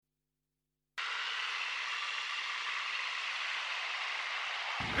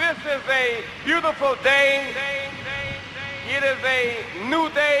This is a beautiful day. It is a new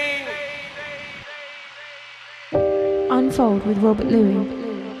day. Unfold with Robert Louis.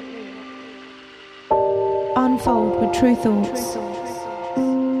 Unfold with Tru Thoughts.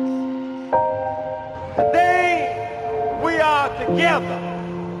 Today we are together.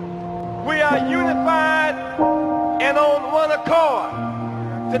 We are unified and on one accord.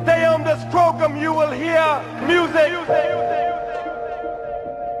 Today on this program you will hear music.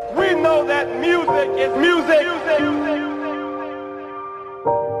 We know that music is music.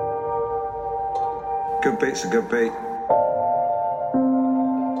 Good beat's a good beat.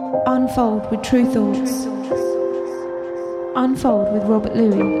 Unfold with Tru Thoughts. Unfold with Robert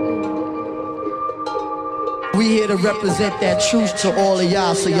Louis. We here to represent that truth to all of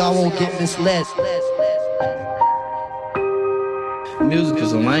y'all so y'all won't get misled. Music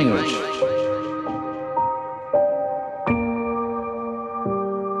is a language.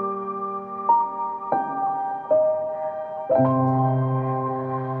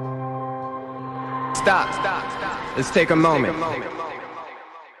 Stop. Let's take a moment.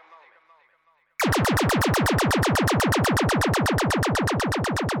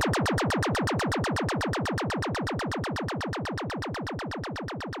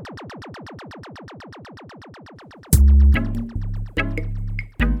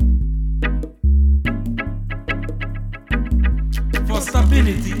 For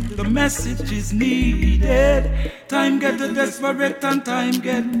stability, the message is needed. Time get desperate and time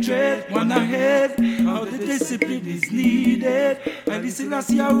get dread. One ahead, how the discipline is needed. I listen as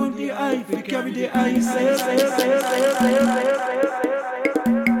you hold the eye, we carry the ice.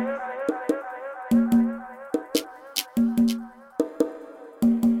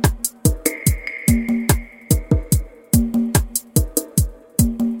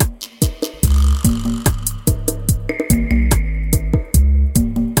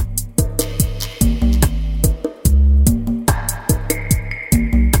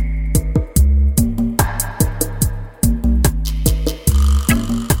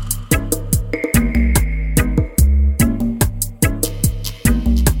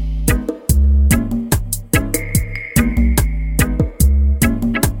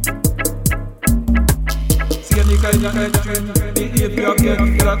 If you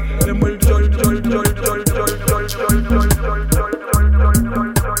get flat, them will judge.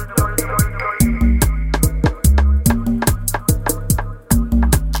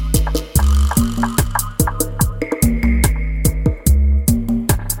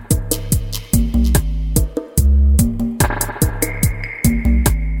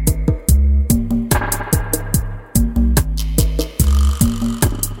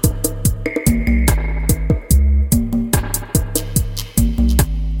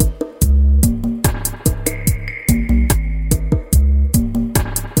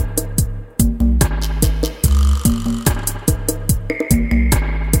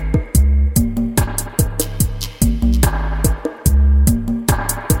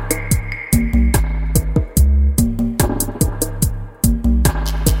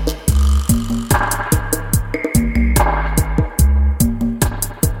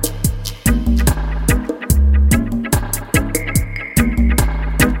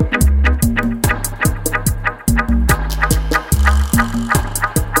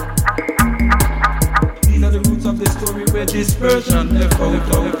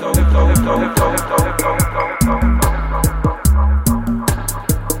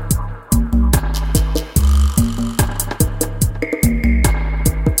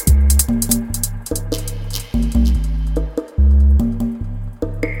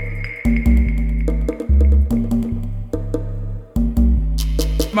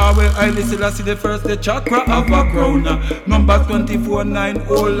 Haile Selassie the first, the chakra of a crown. Number 24-9,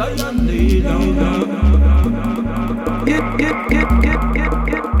 all lion leader.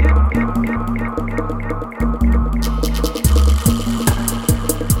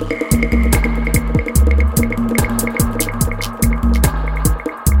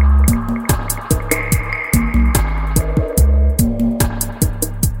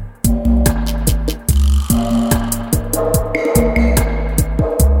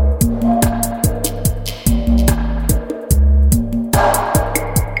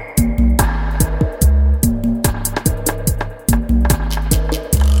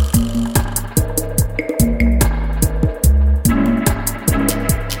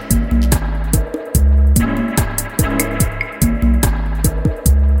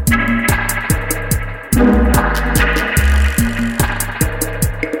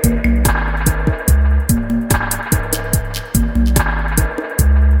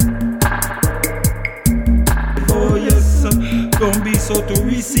 how to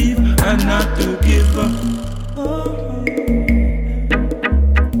receive and not to give.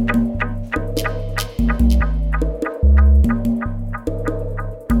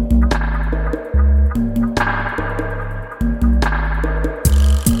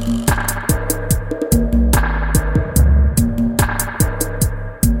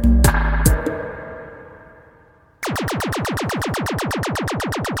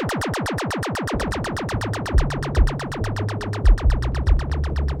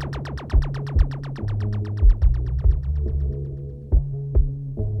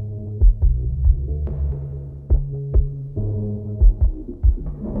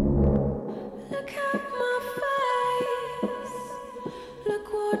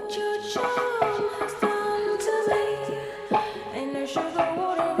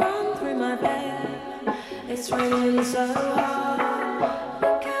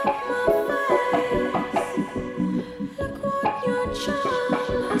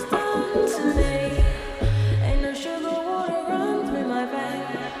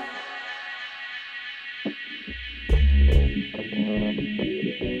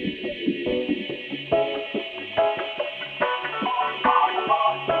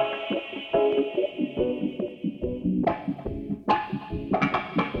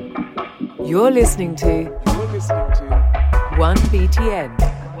 You're listening to 1BTN.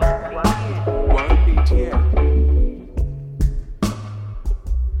 1BTN.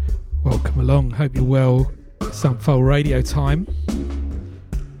 Welcome along. Hope you're well. It's Unfold Radio time.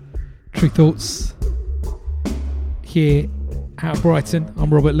 Tru Thoughts here out of Brighton.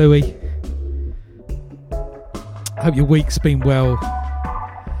 I'm Robert Louis. Hope your week's been well.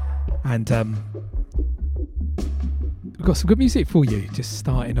 And we've got some good music for you. Just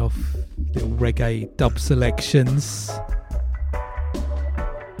starting off little reggae dub selections.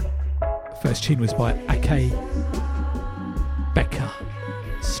 First tune was by AK Becker,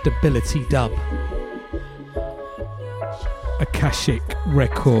 Stability Dub, Akashic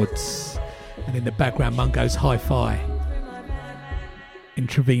Records, and in the background Mungo's Hi-Fi,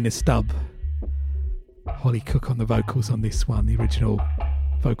 Intravenous Dub. Holly Cook on the vocals on this one. The original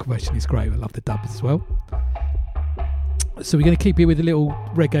vocal version is great. I love the dub as well. So we're going to keep it with a little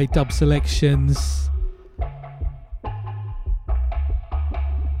reggae dub selections.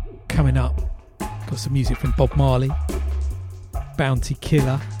 Coming up, got some music from Bob Marley, Bounty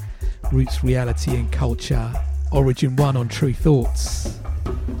Killer, Roots, Reality and Culture, Origin 1 on Tru Thoughts.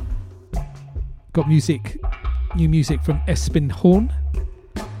 Got music, new music from Espin Horn,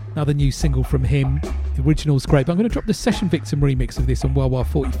 another new single from him. The original's great, but I'm going to drop the Session Victim remix of this on Wild Wild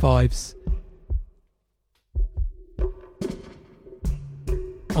 45s.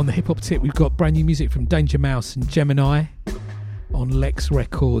 On the hip hop tip, we've got brand new music from Danger Mouse and Jemini on Alecs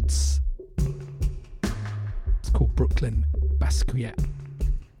Records. It's called Brooklyn Basquiat.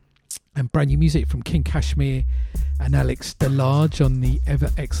 And brand new music from King Kashmere and Alecs Delarge on the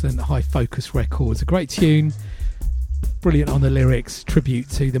ever excellent High Focus Records. A great tune, brilliant on the lyrics, tribute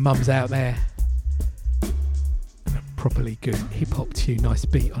to the mums out there. And a properly good hip hop tune, nice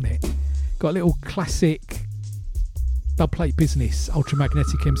beat on it. Got a little classic Dubplate business,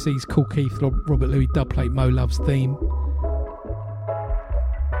 Ultramagnetic MCs, Kool Keith, Robert Louis, Dubplate, Mo Love's theme.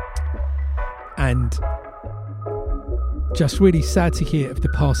 And just really sad to hear of the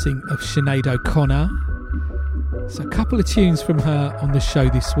passing of Sinead O'Connor. So a couple of tunes from her on the show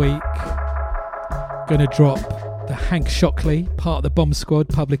this week. Gonna drop the Hank Shocklee, part of the Bomb Squad,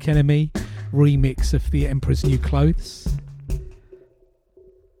 Public Enemy remix of The Emperor's New Clothes.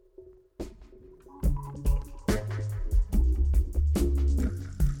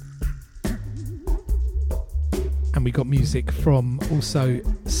 And we got music from also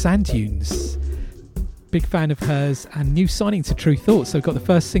Sandunes, big fan of hers and new signing to Tru Thoughts. So we've got the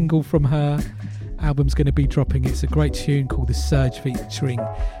first single from her album's going to be dropping. It's a great tune called The Surge featuring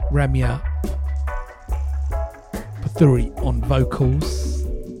Ramya Pothuri on vocals.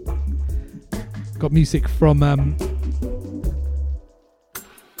 Got music from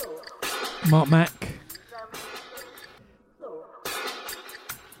Mark Mack,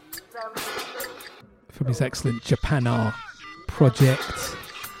 from his excellent Japanar project.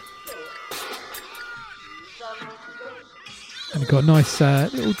 And we've got a nice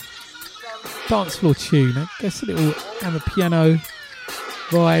little dance floor tune. I guess a little Amapiano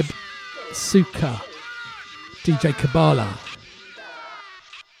vibe. Suka, DJ Kabbalah.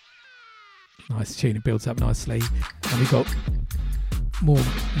 Nice tune, it builds up nicely. And we've got more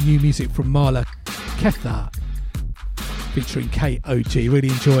new music from Marla Ketha featuring KOG. Really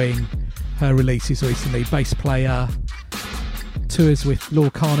enjoying her releases recently. Bass player, tours with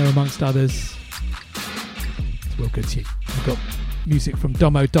Lorcana amongst others. It's a real good tune. We've got music from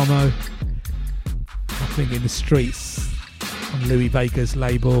Domo Domo, happening in the streets on Louis Vega's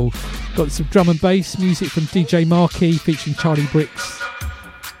label. Got some drum and bass music from DJ Marky featuring Charli Brix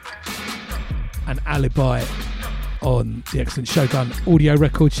and Alibi on the excellent Shogun audio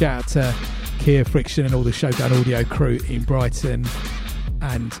record. Shout out to Kia Friction and all the Shogun audio crew in Brighton.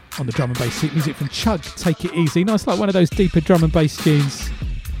 And on the drum and bass music from Chug, Take It Easy. Nice, like one of those deeper drum and bass tunes.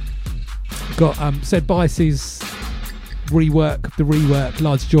 Got Zed Bias's rework,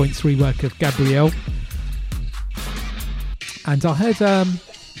 Large Joints rework of Gabrielle. And I heard, I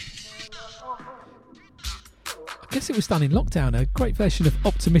guess it was done in lockdown, a great version of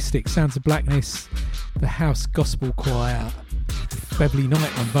Optimistic, Sounds of Blackness, the House Gospel Choir, Beverly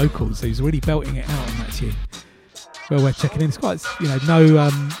Knight on vocals, who's really belting it out on that tune. Well, we're checking in. It's quite,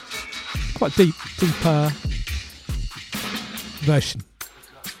 quite deeper version.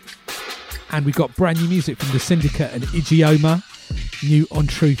 And we got brand new music from the Sindecut and Ijeoma, new on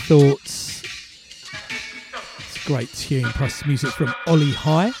Tru Thoughts. It's a great tune, plus music from Ollie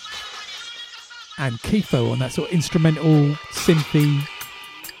High and Kifo on that sort of instrumental, synthy,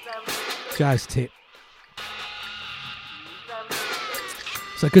 jazz tip.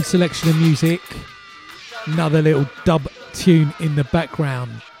 So a good selection of music. Another little dub tune in the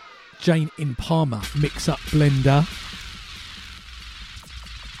background. Jane in Palmer, Mix Up Blender.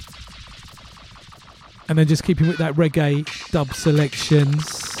 And then just keeping with that reggae dub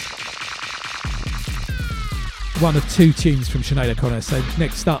selections. One of two tunes from Sinead O'Connor. So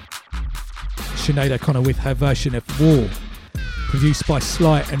next up, Sinead O'Connor with her version of War, produced by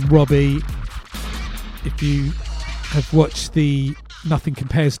Sly and Robbie. If you have watched the Nothing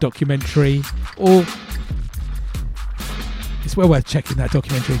Compares documentary, or it's well worth checking that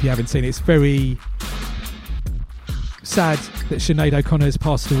documentary if you haven't seen it. It's very sad that Sinead O'Connor has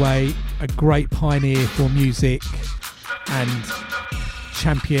passed away, a great pioneer for music and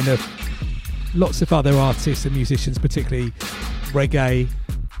champion of lots of other artists and musicians, particularly reggae.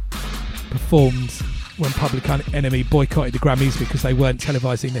 Performed when Public Enemy boycotted the Grammys because they weren't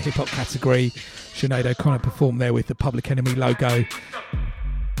televising the hip-hop category. Sinead O'Connor performed there with the Public Enemy logo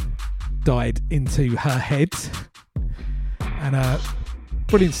dyed into her head. And a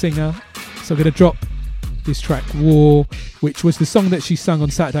brilliant singer. So I'm going to drop this track, War, which was the song that she sung on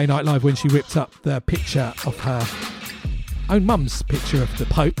Saturday Night Live when she ripped up the picture of her own mum's picture of the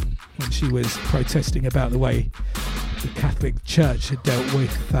Pope when she was protesting about the way the Catholic Church had dealt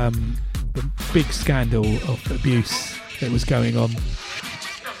with the big scandal of abuse that was going on.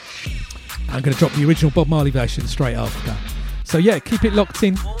 I'm going to drop the original Bob Marley version straight after. So yeah, keep it locked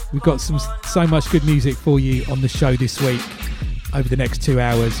in. We've got so much good music for you on the show this week. Over the next 2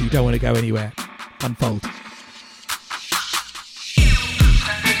 hours, you don't want to go anywhere. Unfold.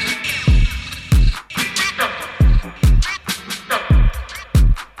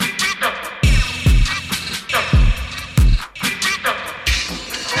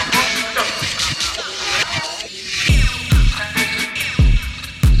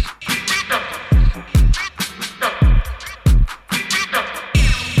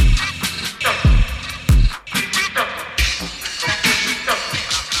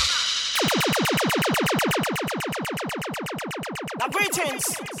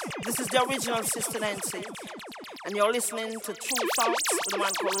 Original Sister Nancy, and you're listening to Tru Thoughts with a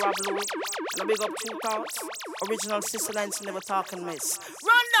man called Rob Louie, and a big up Tru Thoughts. Original Sister Nancy, never talk and miss.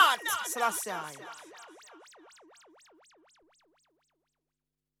 Run that! Selassie.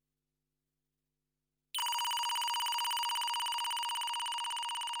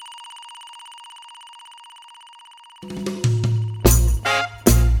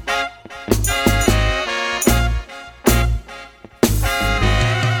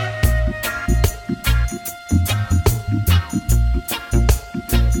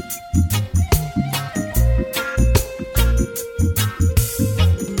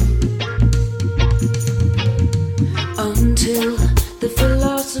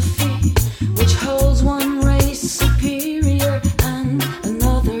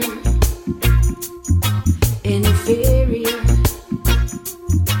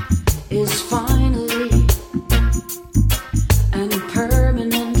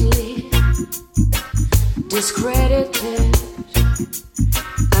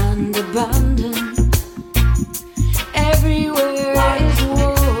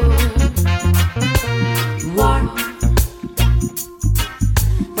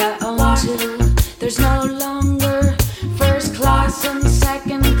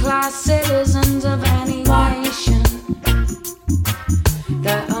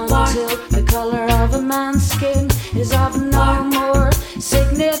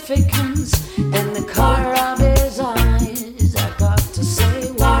 Significance than the color of his eyes. I got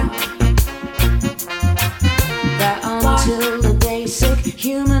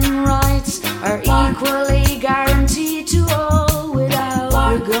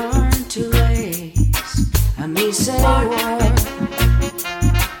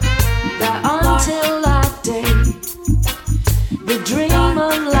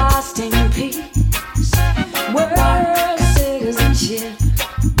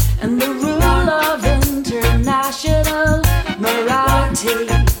and the rule of international morality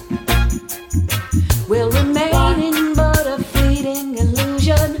will remain in but a fleeting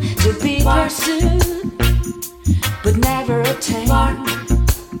illusion to be pursued but never attained.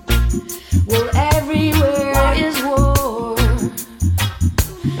 Well, everywhere is war.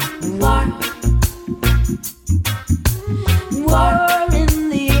 War. War in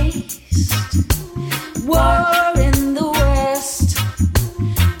the east, war in the west,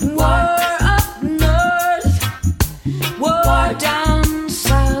 war up north, war down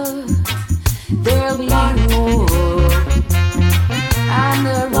south. There'll be war, and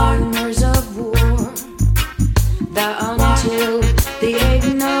the rumors of war, that until the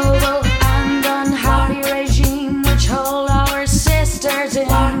ignoble and unhappy regime which hold our sisters in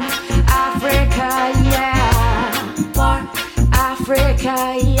Africa, yeah,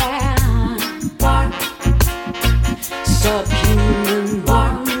 Africa, yeah, subhuman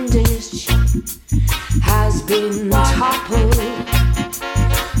bondage has been toppled,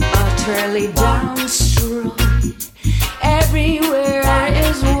 utterly downstrode. Everywhere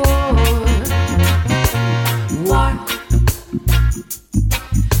is war, war.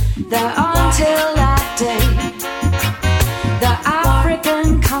 That until that day, the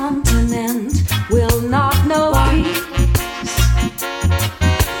African continent will not know peace.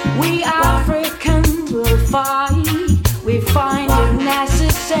 We Africans will fight, we find it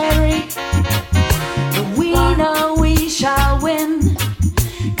necessary, but we know we shall win,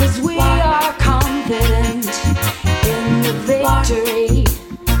 'cause we are confident in the victory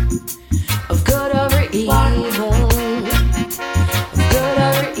of good over evil, of good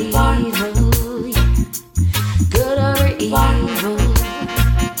over evil, good over evil.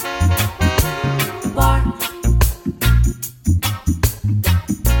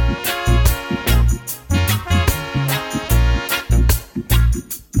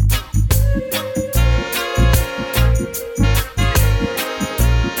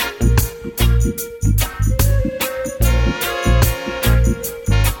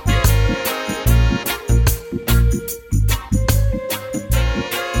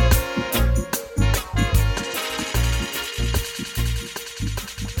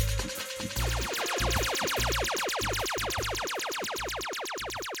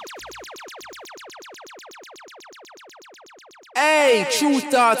 Hey, Tru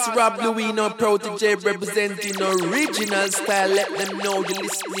Thoughts, Rob Louis, no protege, representing original style. Let them know you're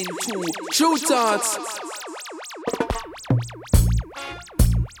listening to Tru Thoughts.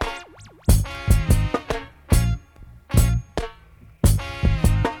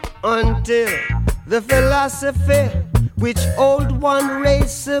 Until the philosophy which hold one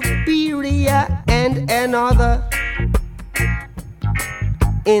race superior and another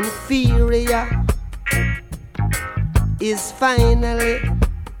inferior is finally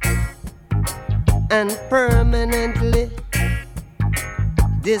and permanently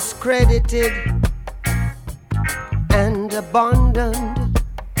discredited and abandoned.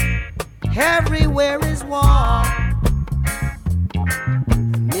 Everywhere is war.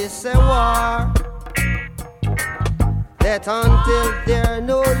 It's a war that until they're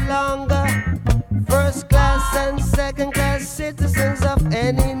no longer first class and second class citizens of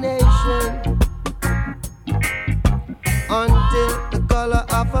any nation, until the color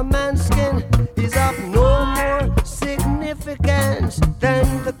of a man's skin is of no more significance than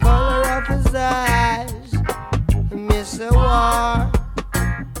the color of his eyes. Miss a war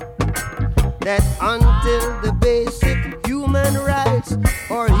that until the basic human rights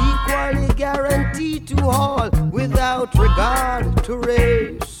are equally guaranteed to all without regard to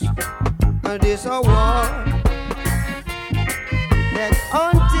race. This a war that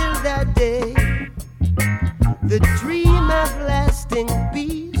until that day, the dream of lasting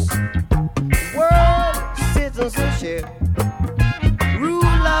peace, world citizenship,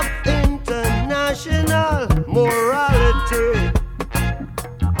 rule of international morality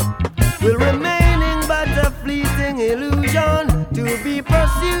will remaining but a fleeting illusion to be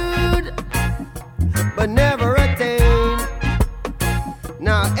pursued but never attained.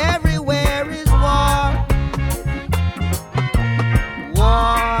 Now everywhere is war,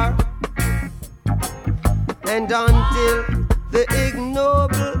 war. And until the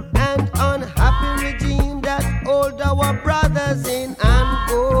ignoble and unhappy regime that hold our brothers in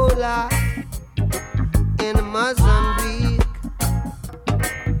Angola, in Mozambique,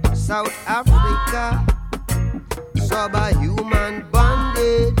 South Africa, subhuman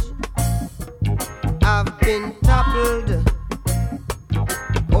bondage have been toppled,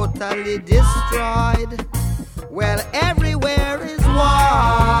 utterly destroyed. Well, everywhere is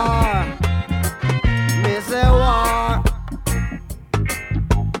war. Miss a war.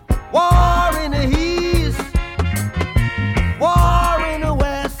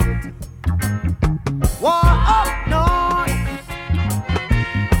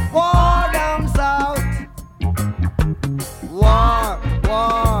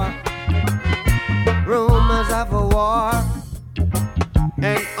 war.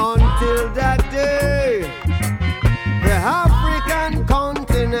 And until that day, the African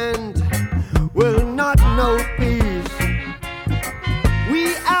continent will not know peace.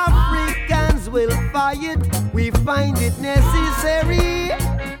 We Africans will fight, we find it necessary.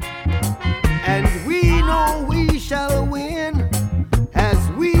 And we know we shall win, as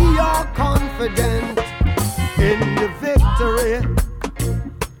we are confident in the victory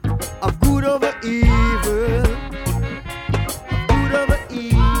of good over evil. Good over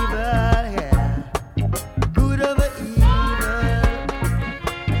evil, yeah. Good over evil.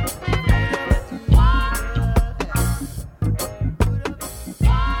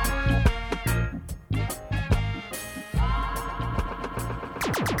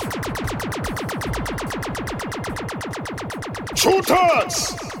 Tru Thoughts!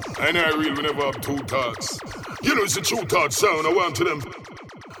 And I really never have two thoughts. You know it's the Tru Thoughts sound I want to them.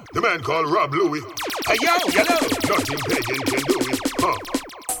 The man called Rob Louie. Hey yo, you know, nothing pagan can do it.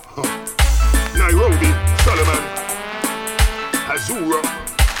 Nairobi, Solomon, Azura,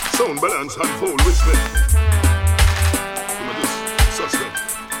 sound balance and full respect. Suspect.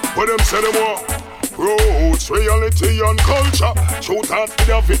 But them say them what? Roots, reality and culture. Tru Thoughts did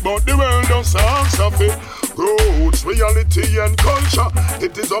have it, but the world does answer it. Roots, reality and culture.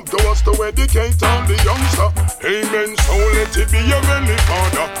 It is up to us to educate all the youngster. Amen, so let it be your belly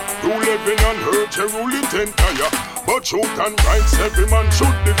father. You living on hurt, you rule it entire. But truth and rights, every man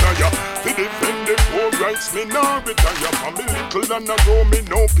should desire. To defend the poor rights, me now retire. From me little and I grow, me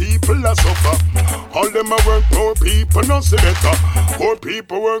know people are suffer. All them a work, poor people not see better. Poor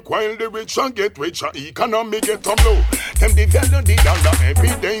people work while the rich and get richer. Economy get up low. Them develop the dollar.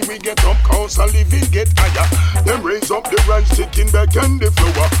 Every day we get up, cost of living get higher. Them raise up the rice, chicken back and the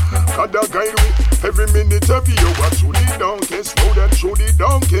flour. God a guide we every minute, every hour. Through the donkey slow, that through the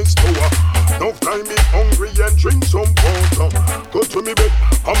donkey store. No time me hungry and drink some water. Go to me bed,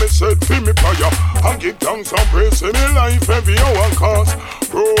 and me said feel me prayer. And give thanks and praise in me life every hour. Cause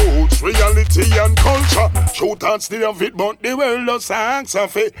roots, reality and culture. Tru Thoughts did have it, but the world does answer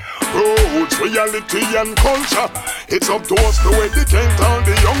it. Roots, reality and culture. It's up to us to educate all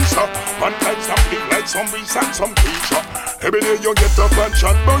the youngster. One time stop live like some beast and some creature. Every day you get up and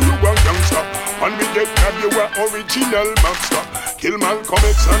chat, but you a youngster. When we get grab, you a original monster. Kill Malcolm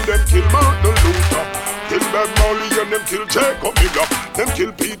X and them kill Martin Luther. Kill Bob Marley and them kill Jacob Miller. Them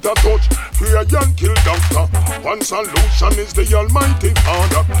kill Peter Touch, Freya and kill Doctor. One solution is the Almighty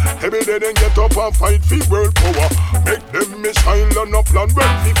Father. Every day they get up and fight for world power. Make them missile and up and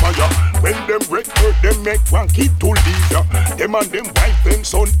ready fire. When them break hurt, them make one kid to leave ya. Them and them wife, them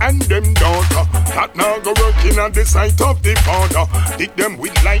son and them daughter. That now go working at the sight of the Father. Dig them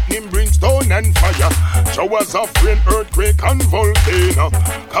with lightning, brimstone and fire. Showers of rain, earthquake and volcano.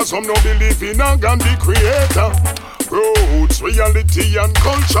 Cause some no believe in a God the creator. Roots, reality and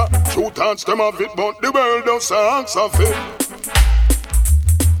culture. Tru Thoughts them have it, but the world does answer it.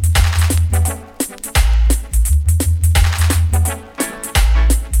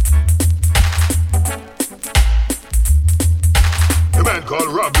 The man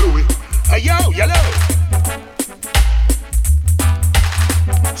called Rob Louie. Hey yo, yellow.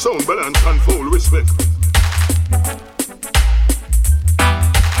 Sound balance and full respect.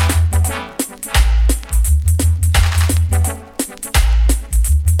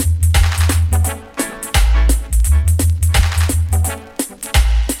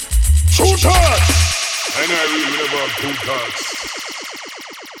 Tru Thoughts! And I really never have Tru Thoughts.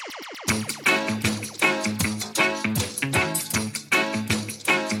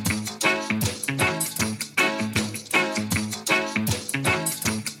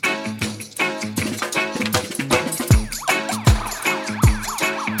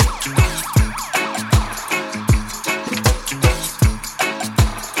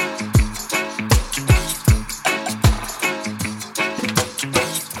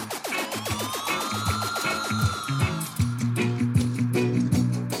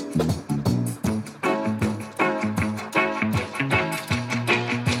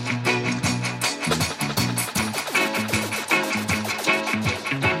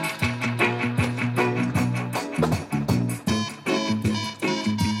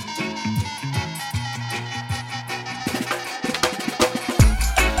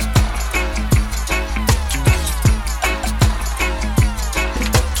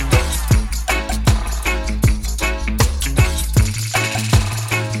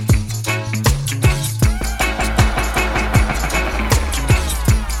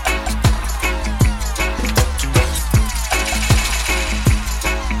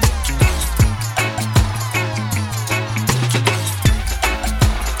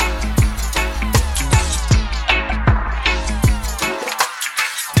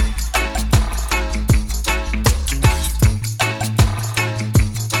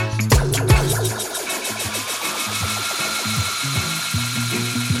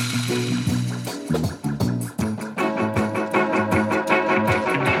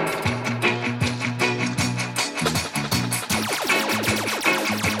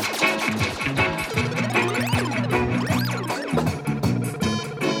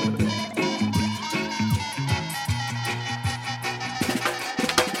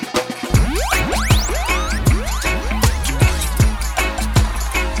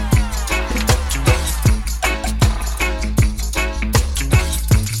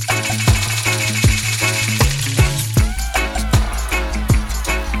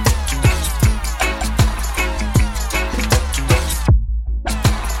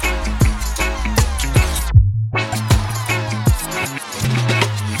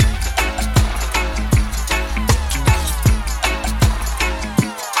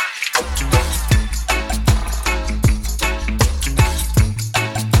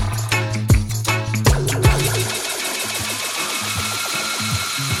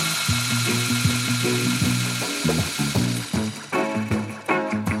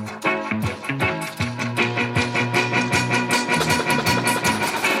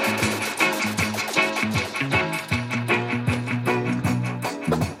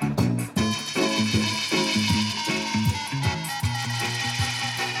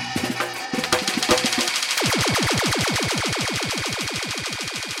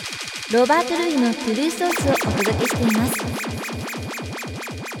 ロバート・ルイのトゥルーソースをお届けしています。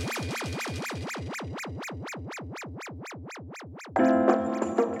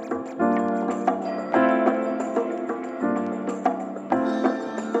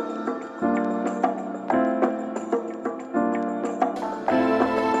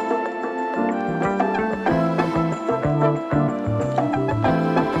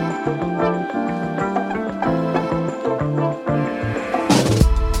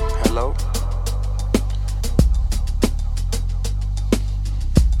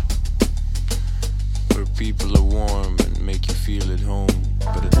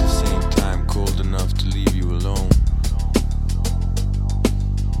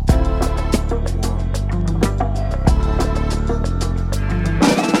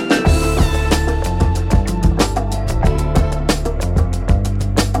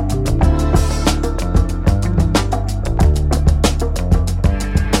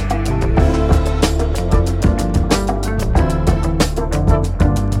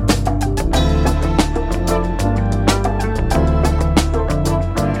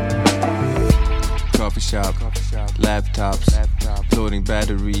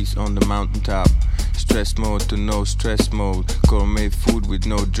On the mountaintop, stress mode to no stress mode, gourmet food with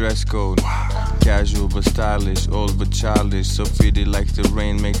no dress code, casual but stylish, old but childish, so fitted like the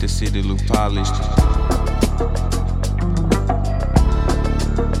rain make the city look polished.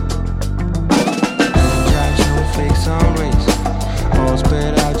 Raindrops, snowflakes on race, all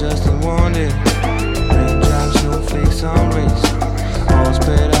spread out just in one day. Raindrops, snowflakes on race, all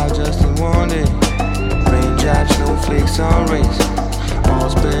spread out just in one day. Raindrops, snowflakes on race, all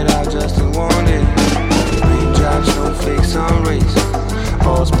spread out just in one day. Raindrops, snowflakes on race,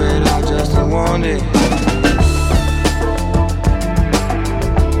 all spread out just in one day.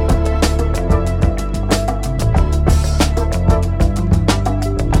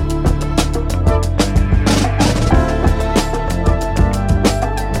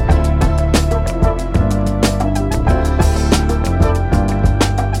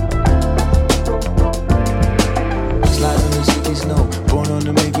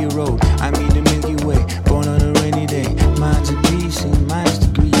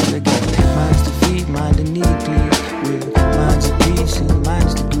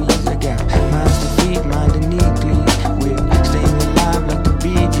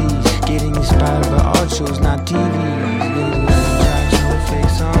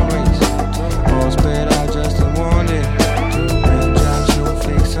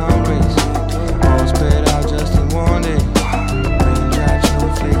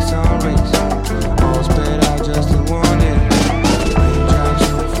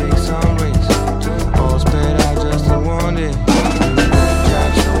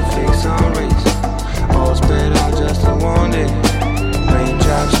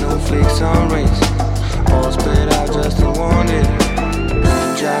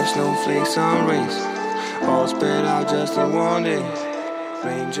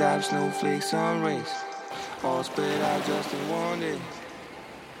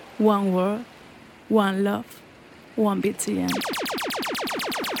 One world, one love, one beat to end.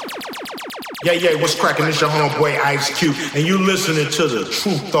 Yeah, what's cracking? It's your homeboy Ice Cube, and you listening to the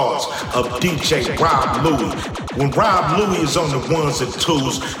Tru Thoughts of DJ Rob Louie. When Rob Louie is on the ones and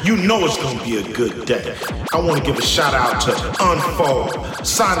twos, you know it's gonna be a good day. I want to give a shout out to Unfold,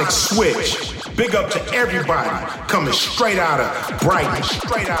 Sonic Switch. Big up to everybody coming straight out of Brighton,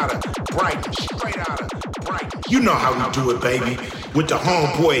 straight out of Brighton, straight out of Brighton. You know how we do it, baby. With the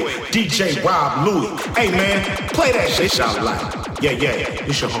homeboy DJ Rob Louie. Hey man, play that shit out loud. Yeah,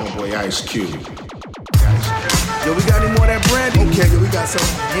 it's your homeboy Ice Cube. Yo, we got any more of that brandy? Okay, we got some.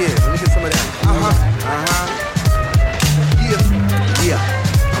 Yeah, let me get some of that. Yeah.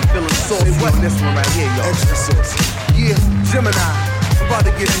 I'm feeling saucy on this one right here, y'all. Extra saucy. Yeah, Gemini. I'm about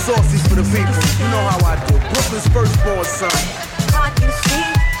to get saucy for the people. You know how I do. Brooklyn's firstborn son. Can't you see?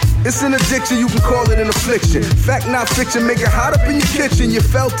 It's an addiction, you can call it an affliction. Fact, not fiction, make it hot up in your kitchen. You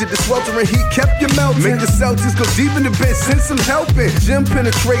felt it, the sweltering heat kept you melting. Make the Celtics go deep in the bench, send some help in. Gym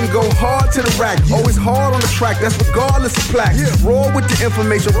penetrating, go hard to the rack. Always hard on the track, that's regardless of plaques. Raw with the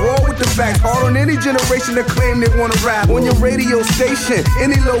information, raw with the facts. Hard on any generation that claim they wanna rap. On your radio station,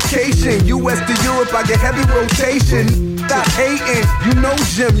 any location. US to Europe, I get heavy rotation. Stop hating, you know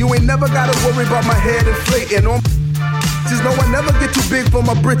Jim. You ain't never gotta worry about my head inflating. No, I never get too big for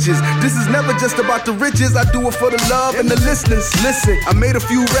my britches. This is never just about the riches. I do it for the love and the listeners. Listen, I made a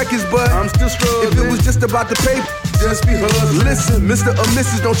few records, but I'm still struggling. If it was just about the paper, just be hustling. Listen, Mr. or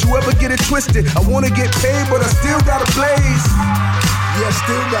Mrs., don't you ever get it twisted. I wanna get paid, but I still gotta blaze. Yeah, I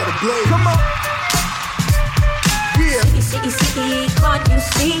still gotta blaze. Come on. Yeah. See, can't you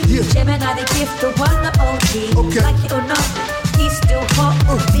see? Yeah. Gemini, the gift, the one, the OG. Okay. Like it or not, he's still hot.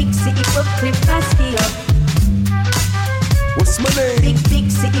 Big city, Brooklyn, Basquiat. What's my name? Big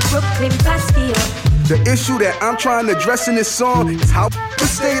city, Brooklyn, Basquiat. The issue that I'm trying to address in this song is how to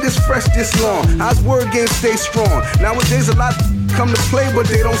stay this fresh this long. How's word game stay strong? Nowadays a lot come to play, but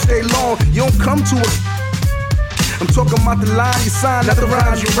they don't stay long. You don't come to a... I'm talking about the line you sign, not the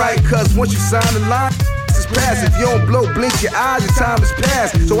rhymes you write. Cause once you sign the line, it's past. If you don't blow, blink your eyes, your time is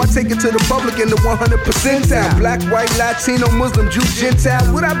past. So I take it to the public in the 100% time. Black, white, Latino, Muslim, Jew, Gentile.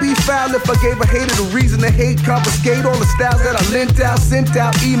 Would I be foul if I gave a hater the reason to hate? Confiscate all the styles that I lent out, sent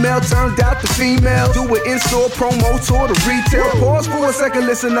out, email, turned out to female. Do it in-store, promo, tour to retail. Pause for a second,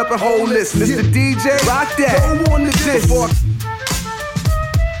 listen up and hold this. Mr. DJ, rock that. Go on to this.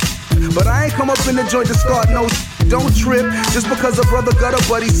 But I ain't come up in the joint to start no don't trip, just because a brother got a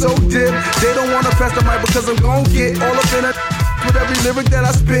buddy so dip. They don't wanna pass the mic because I'm gon' get all up in it with every lyric that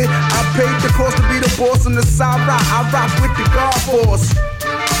I spit. I paid the cost to be the boss on the side rock. I rock with the God Force.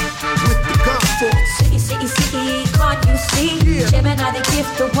 With the God Force. See, can't you see? Yeah. Gemini, the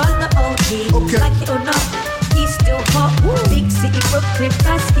gift, the one, the OG. Okay. Like it or not, he's still hot. Big city, Brooklyn,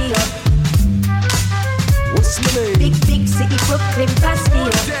 Basquiat. What's my name? Big city, Brooklyn,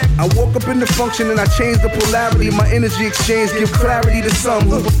 Basquiat. I woke up in the function and I changed the polarity. My energy exchange give clarity to some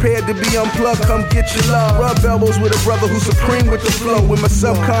who prepared to be unplugged. Come get your love. Rub elbows with a brother who's supreme with the flow. With my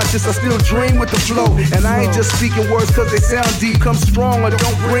subconscious, I still dream with the flow. And I ain't just speaking words cause they sound deep. Come strong or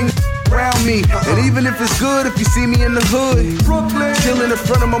don't bring around me. And even if it's good, if you see me in the hood, Brooklyn, chillin' in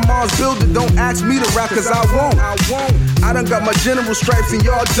front of my mom's building, don't ask me to rap cause I won't. I done got my general stripes and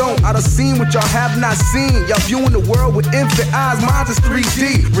y'all don't. I done seen what y'all have not seen. Y'all viewing the world with infant eyes, mine is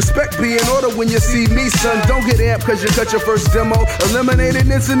 3D. Respect be in order when you see me, son. Don't get amped cause you cut your first demo. Eliminate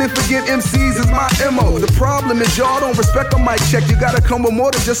an incident, forget MCs is my MO. The problem is y'all don't respect on my check. You gotta come with more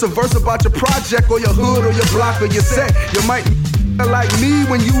than just a verse about your project or your hood or your block or your set. You might like me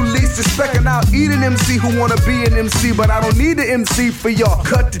when you least suspect, and I'll eat an MC who wanna be an MC, but I don't need an MC for y'all.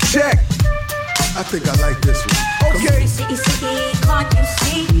 Cut the check. I think I like this one. Okay. See, can't you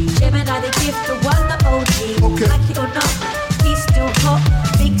see? Gemini, the gift, the one, the OG. Okay. Like it or not, he's still hot.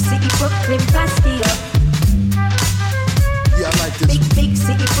 Big city, Brooklyn, Basquiat. Yeah, I like this one. Big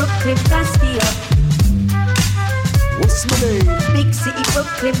city, Brooklyn, Basquiat. What's my name? Big city,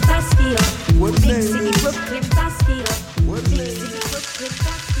 Brooklyn, Basquiat. What Big name city, is? Brooklyn, Basquiat. What Big name? city, Brooklyn,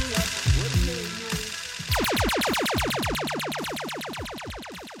 Basquiat.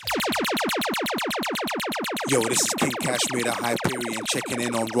 Yo, this is King Kashmere, the Hyperion, checking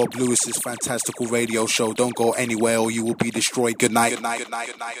in on Rob Lewis's fantastical radio show. Don't go anywhere or you will be destroyed. Good night. Good night. Good night.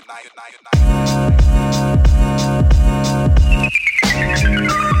 Good night. Good night. Good night.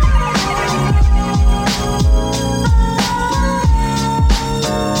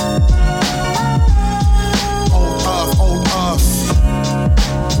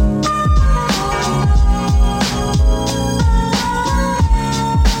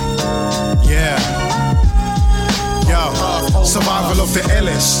 Survival of the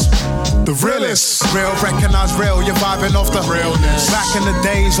illest, the realest. Real, recognize real, you're vibing off the realness. Back in the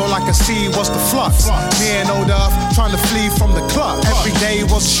days, all I could see was the flux. Me and old Earth trying to flee from the clutch. Every day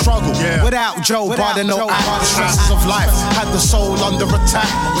was a struggle. Without Joe Biden, no act. The stresses of life had the soul under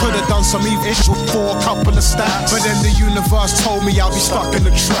attack. Could have done some evil for a couple of stacks, but then the universe told me I'll be stuck in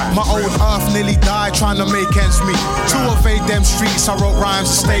the trap. My old Earth nearly died trying to make ends meet. To evade them streets, I wrote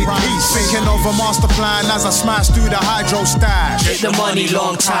rhymes to stay peace. Thinking of a master plan as I smashed through the hydro stash. Get the money,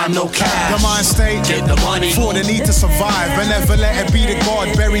 long time, no cash. The mind state, get the money. For the need to survive, but never let it be the God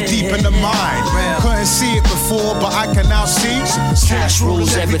buried deep in the mind. Couldn't see it before, but I can now see. Cash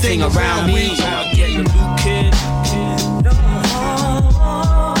rules everything around me. I'll get your new kid.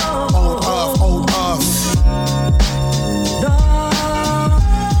 Old Earth, old Earth.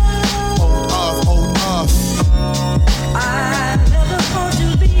 Old Earth, old Earth. I never thought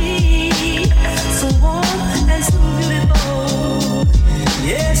you'd be so warm and so beautiful.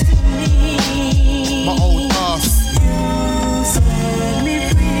 Yes, to me. My old Earth. You set me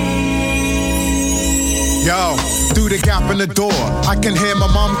free. Yo, through the gap in the door, I can hear my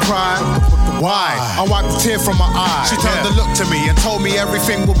mom cry. Why? I wiped a tear from my eye. She turned to look to me and told me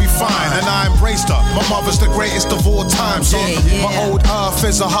everything will be fine. And I embraced her. My mother's the greatest of all time, son. My old Earth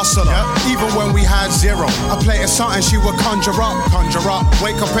is a hustler. Even when we had zero, I played something she would conjure up.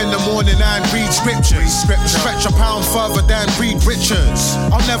 Wake up in the morning and read scriptures. Stretch a pound further than Reed Richards.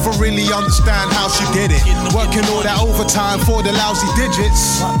 I'll never really understand how she did it. Working all that overtime for the lousy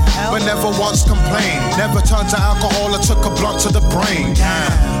digits, but never once complained. Never turned to alcohol or took a blunt to the brain.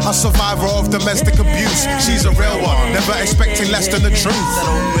 A survivor of domestic abuse. She's a real one, never expecting less than the truth.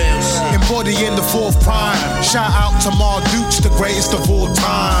 Embodying the fourth prime. Shout out to Mardukes, the greatest of all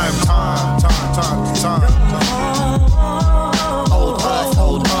time. Time. Old earth,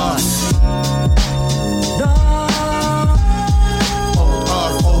 old earth. Old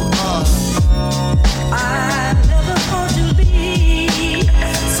earth, old earth. I never thought you'd be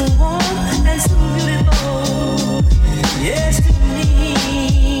so warm and so beautiful. Yes, to me.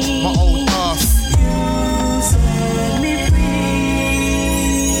 My old earth. You set me free.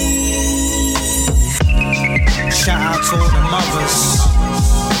 Shout out to all the mothers,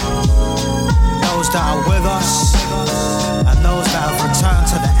 those that are with us, and those that have returned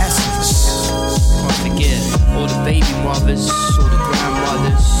to the essence. Can't forget all the baby mothers, all the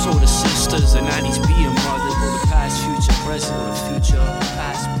grandmothers, all the sisters and nannies being mothers, all the past, future, present, all the future,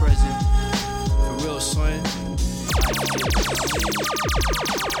 past, present. For real, son.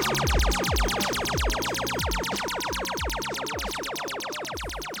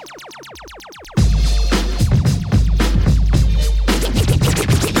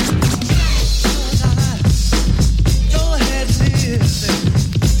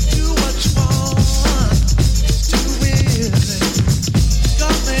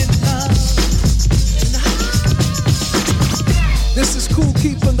 This is Kool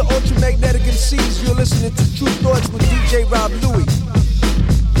from the Ultramagnetic MCs. You're listening to Tru Thoughts with DJ Rob Louie.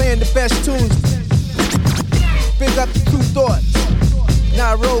 Playing the best tunes. Big up the Tru Thoughts.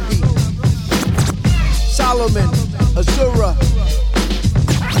 Nairobi, Solomon, Azura.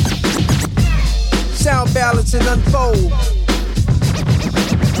 Sound balance and unfold.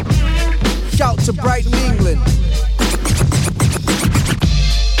 Shout to Brighton, England.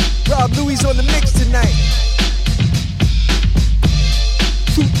 Rob Louie's on the mix tonight.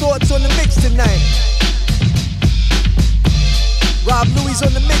 Tru Thoughts on the mix tonight. Rob Louie's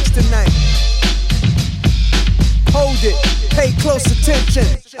on the mix tonight. Hold it, pay close attention.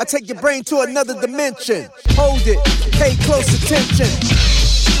 I take your brain to another dimension. Hold it, pay close attention.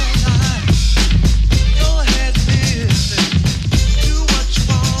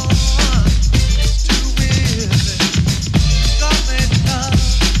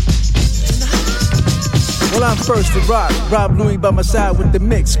 Well, I'm first to rock. Rob Louie by my side with the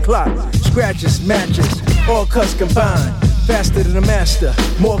mix clock. Scratches, matches, all cuts combined. Faster than the master,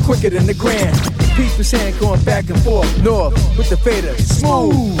 more quicker than the grand. Peep his hand going back and forth, north with the fader,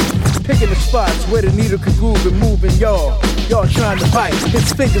 smooth. Picking the spots where the needle can groove and move, and y'all trying to bite.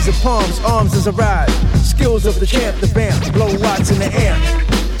 Hits fingers and palms, arms as I ride. Skills of the champ, the vamp, blow watts in the air.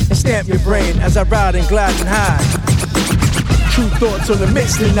 And stamp your brain as I ride and glide and hide. Tru Thoughts on the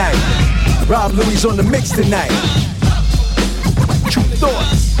mix tonight. Rob Louie's on the mix tonight. Tru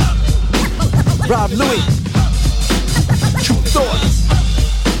Thoughts. Rob Louie. Tru Thoughts.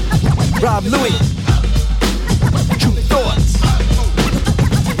 Rob Louie. Tru Thoughts.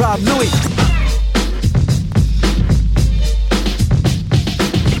 Rob Louie.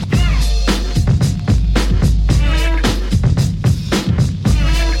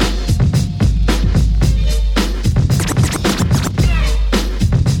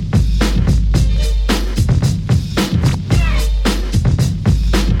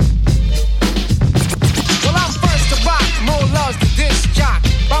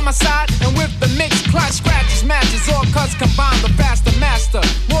 Combine the faster master,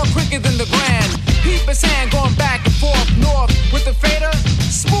 more quicker than the grand. Peep his hand going back and forth, north with the fader,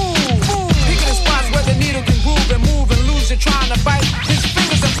 smooth. Picking the spots where the needle can groove and move and lose. You're trying to bite his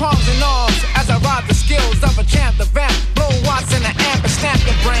fingers and palms and arms as I ride the skills of a champ, the vamp. Blow watts in the amp and stamp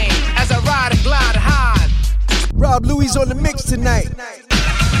your brain as I ride and glide and hide. Rob Louie's on the mix tonight.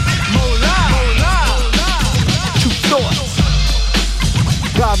 Mola. Tru Thoughts.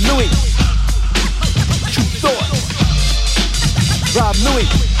 Rob Louie. Tru Thoughts. Rob Louie.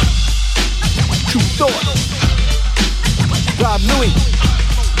 Tru Thoughts. Rob Louie.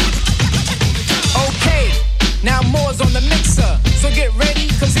 Okay, now more's on the mixer. So get ready,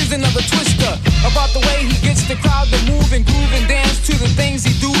 cause he's another twister. About the way he gets the crowd to move and groove and dance to the things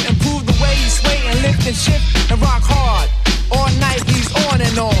he do. Improve the way he sway and lift and shift and rock hard. All night he's on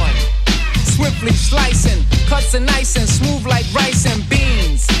and on. Swiftly slicing, cuts are nice and smooth like rice and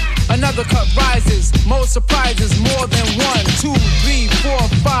beans. Another cut rises, more surprises, more than 1, 2, 3, 4,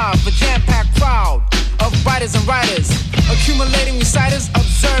 5. A jam-packed crowd of writers and writers, accumulating reciters,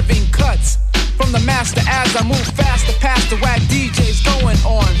 observing cuts from the master as I move faster past the whack DJs going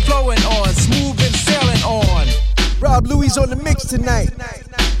on, flowing on, smooth and sailing on. Rob Louie's on the mix tonight.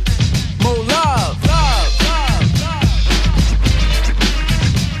 More love.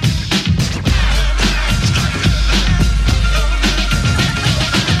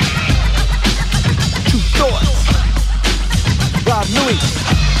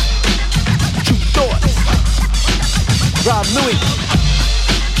 Louis.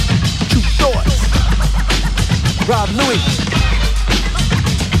 Tru Thoughts. Rob Louis.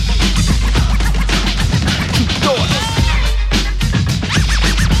 Tru Thoughts.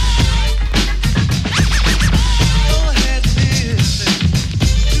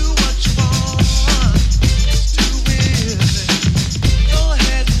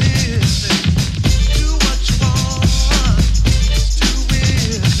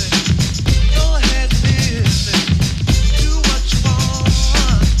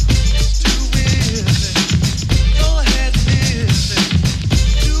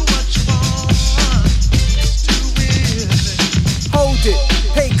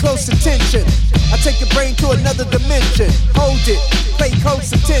 Attention, I take your brain to another dimension. Hold it, pay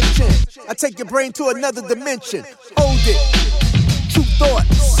close attention. I take your brain to another dimension. Hold it, Tru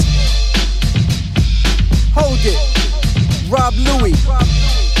Thoughts. Hold it, Rob Louis.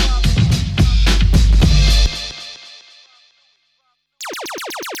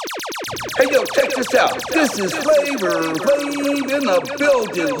 Hey yo, check this out. This is Flavor Flav in the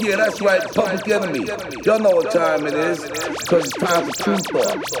building. Yeah, that's right, Public Enemy. Y'all know what time it is, because it's time for Tru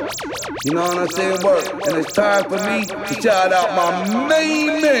Thoughts. You know what I'm saying? Work. And it's time for me to shout out my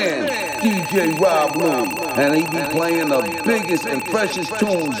main man, DJ Rob Louis. And he be playing the biggest and freshest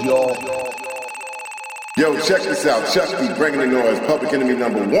tunes, y'all. Yo, check this out. Shocklee bringing the noise. Public Enemy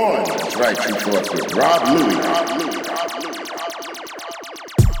number 1. That's right, Tru Thoughts with Rob Louis.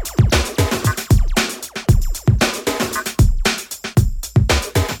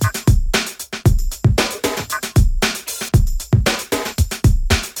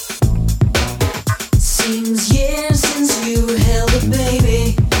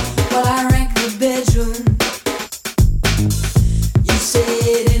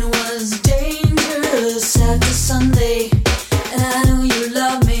 Sunday, and I know you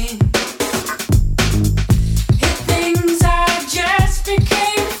love me. Hit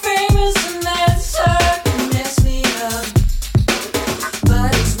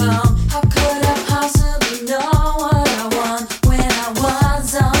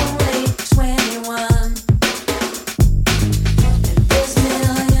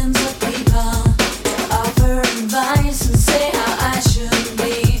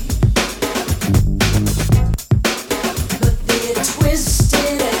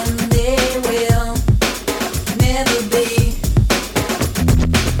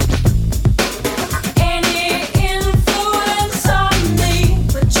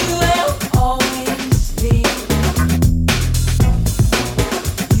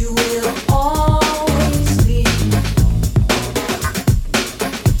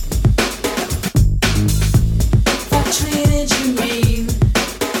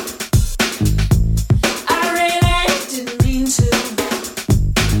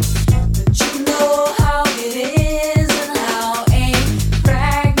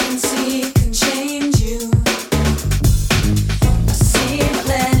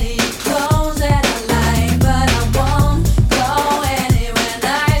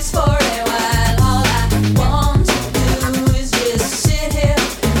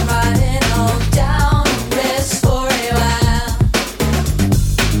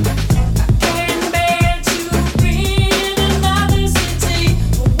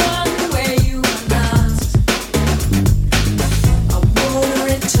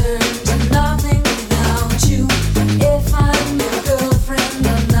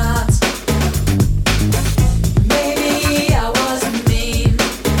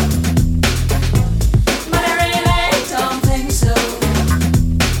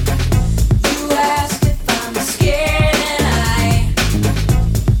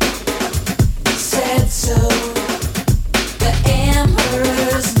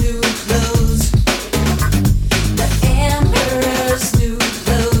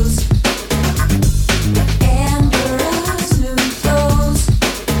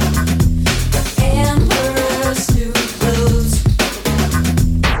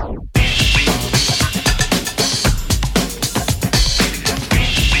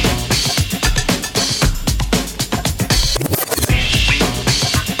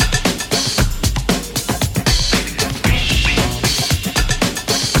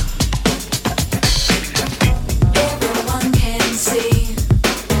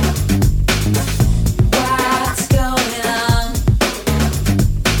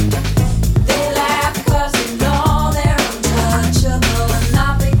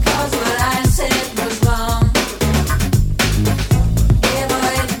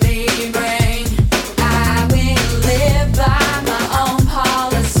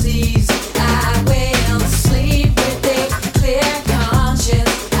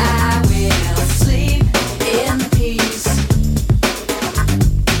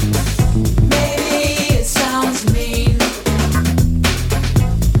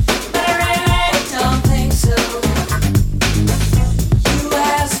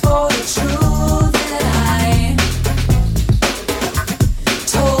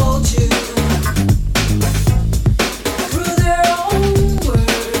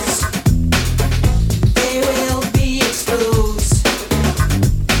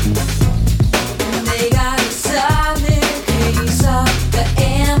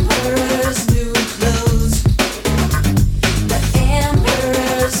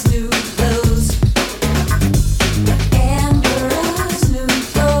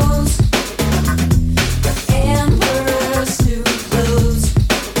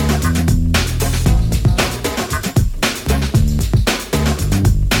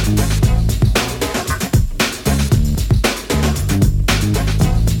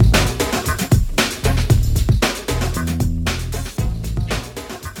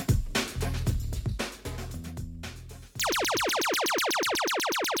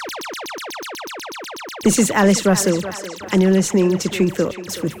This is Alice Russell, and you're listening to Tru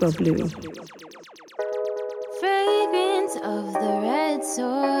Thoughts with Rob Louie. Fragrance of the red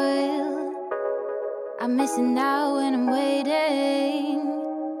soil. I'm missing out when I'm waiting.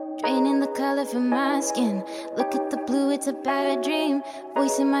 Draining the color from my skin. Look at the blue, it's a bad dream.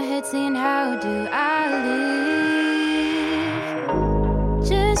 Voice in my head saying, how do I live?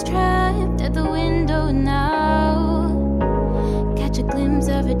 Just trapped at the window now. Catch a glimpse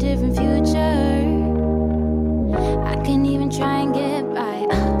of a different future. I can't even try and get by.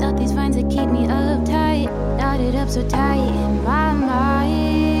 Doubt these vines that keep me uptight. Knotted up so tight in my mind.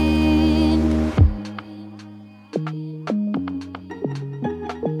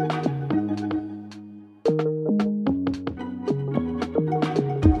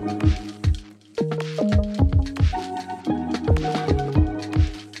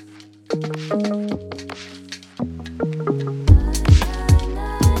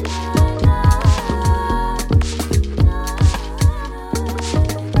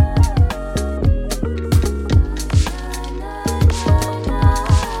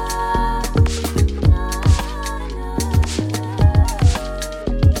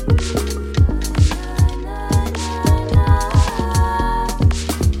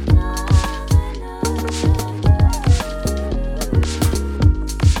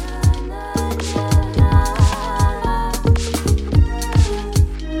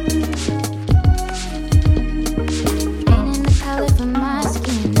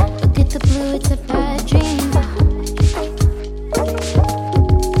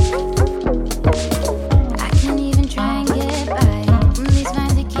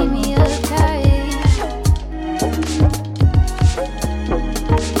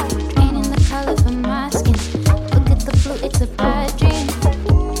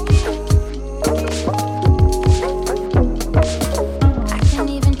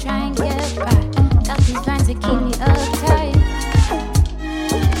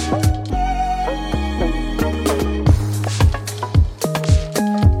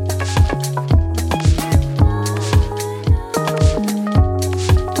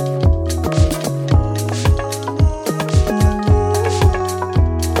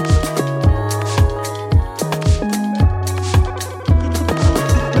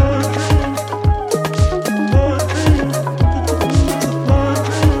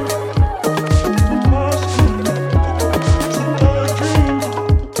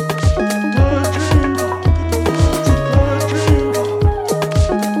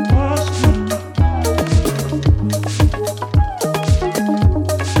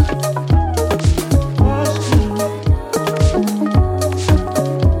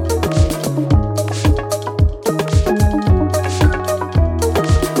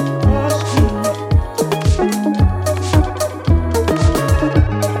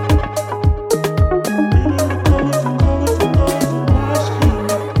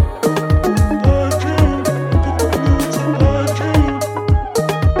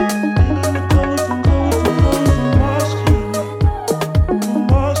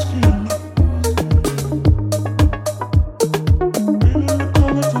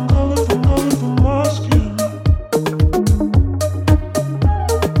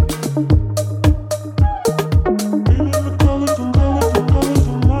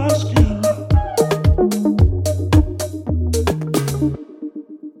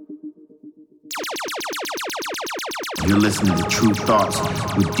 You're listening to Tru Thoughts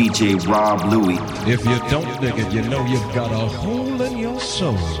with DJ Rob Louie. If you don't dig it, you know you've got a hole in your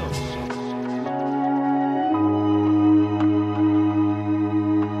soul.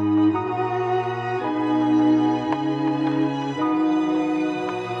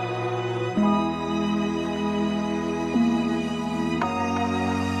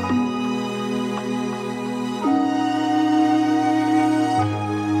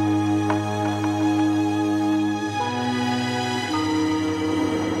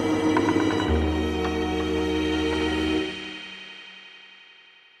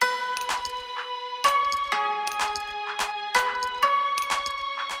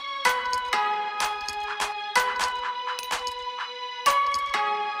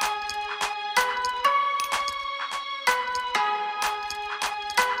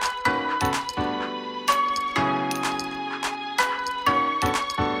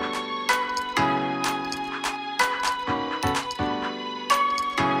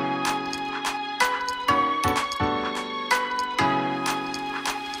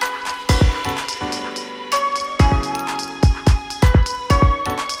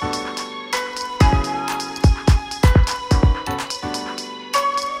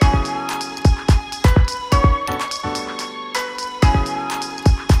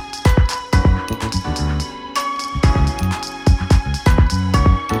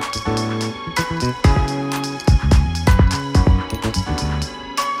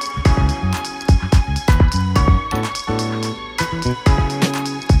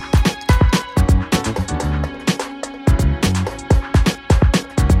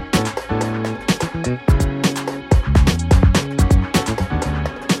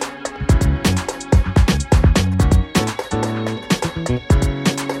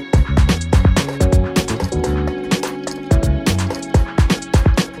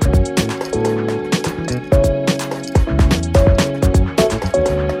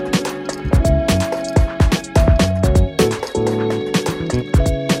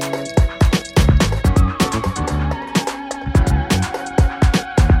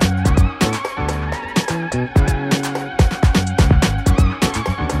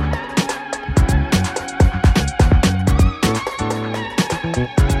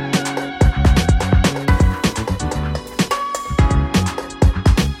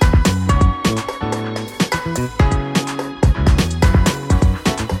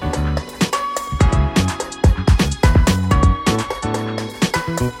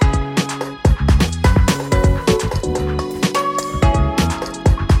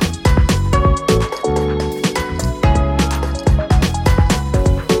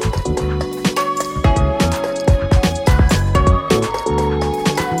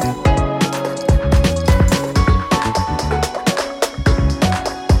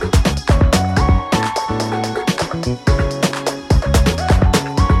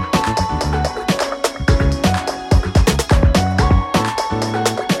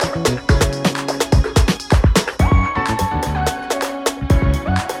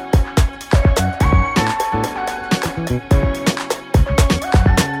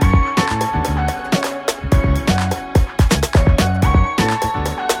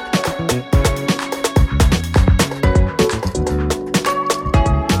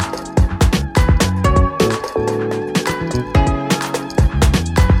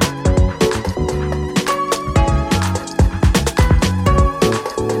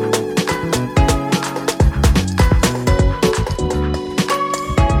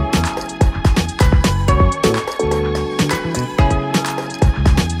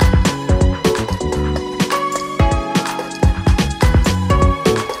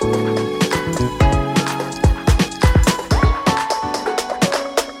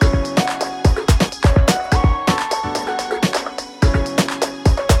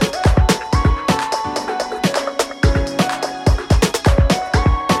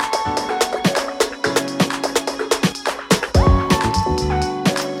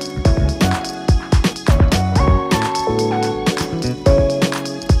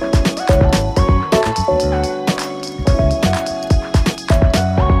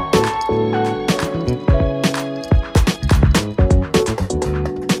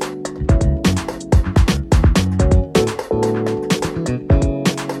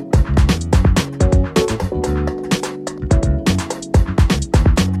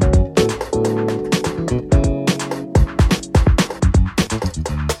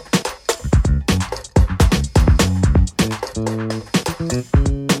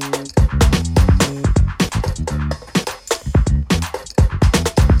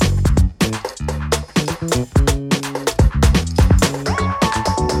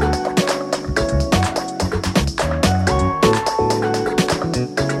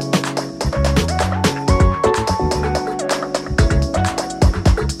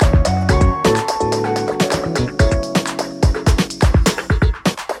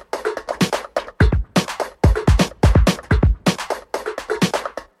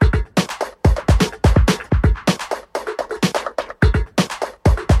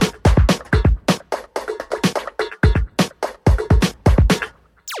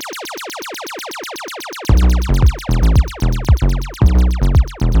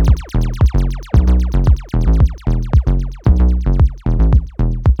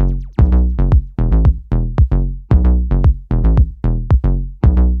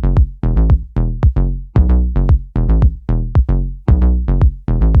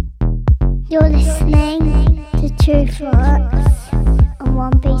 You're listening to Tru Thoughts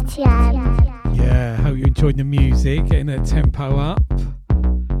on 1BTM. Yeah, hope you enjoyed the music, getting that tempo up.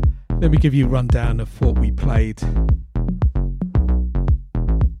 Let me give you a rundown of what we played.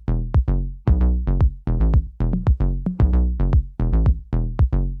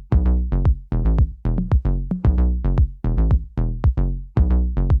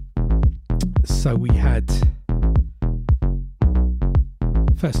 So we had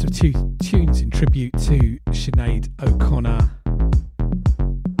first of two tunes in tribute to Sinead O'Connor.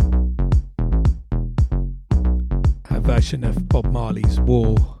 Her version of Bob Marley's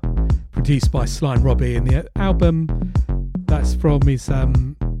War, produced by Sly Robbie, and the album that's from his all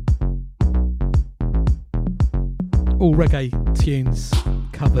reggae tunes,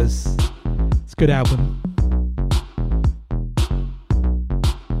 covers. It's a good album.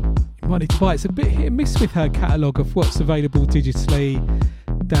 You might need to buy it. It's a bit hit and miss with her catalogue of what's available digitally,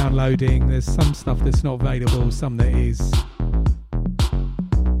 downloading. There's some stuff that's not available, some that is.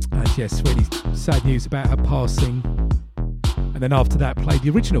 And yes, really sad news about her passing. And then after that played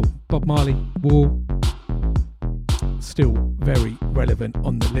the original Bob Marley, War, still very relevant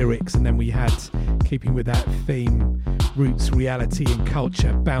on the lyrics. And then we had, keeping with that theme, Roots, Reality and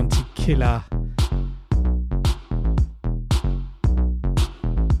Culture, Bounty Killer.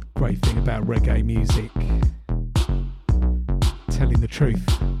 Great thing about reggae music, telling the truth.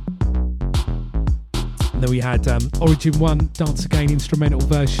 And then we had Origin 1, Dance Again instrumental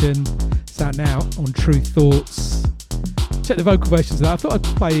version. It's out now on Tru Thoughts. Check the vocal versions of that. I thought I'd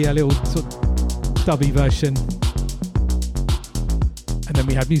play a little sort of dubby version. And then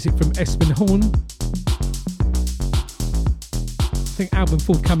we had music from Espen Horn. I think album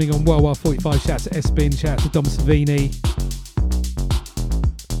forthcoming on World War 45. Shout out to Espen, shout out to Dom Savini.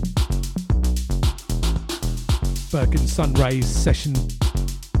 Bergen Sunrays session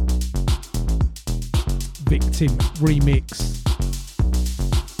Victim remix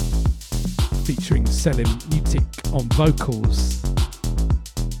featuring Selim Mutic on vocals.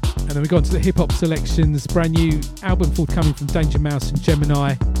 And then we got into the hip hop selections. Brand new album forthcoming from Danger Mouse and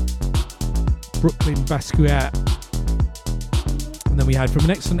Jemini, Brooklyn Basquiat. And then we had from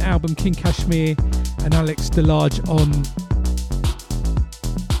an excellent album King Kashmere and Alecs Delarge on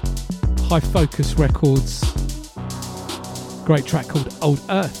High Focus Records. Great track called Old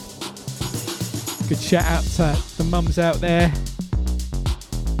Earth. Good shout out to the mums out there.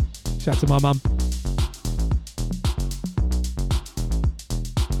 Shout out to my mum.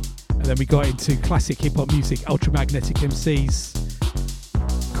 And then we got into classic hip hop music, Ultramagnetic MCs,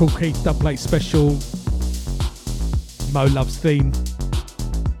 Kool Keith Dubplate special, Mo Love's theme.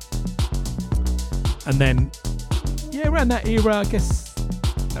 And then, yeah, around that era, I guess,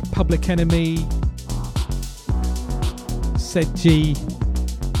 that Public Enemy, Said G,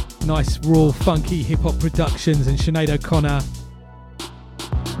 nice raw funky hip hop productions, and Sinead O'Connor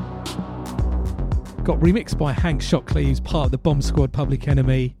got remixed by Hank Shocklee, who's part of the Bomb Squad Public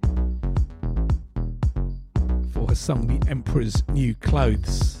Enemy, for her song The Emperor's New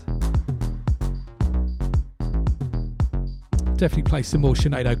Clothes. Definitely play some more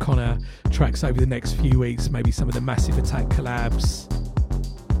Sinead O'Connor tracks over the next few weeks, maybe some of the Massive Attack collabs,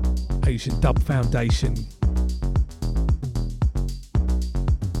 Asian Dub Foundation.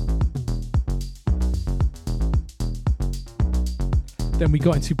 Then we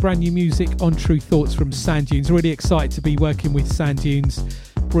got into brand new music on Tru Thoughts from Sandunes. Really excited to be working with Sandunes.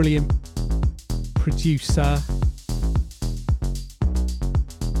 Brilliant producer.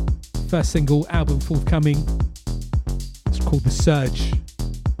 First single, album forthcoming. It's called The Surge.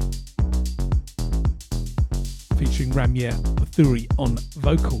 Featuring Ramya Pothuri on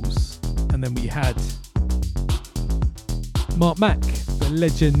vocals. And then we had Mark Mack, the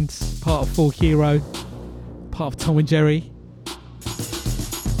legend, part of 4 Hero, part of Tom and Jerry.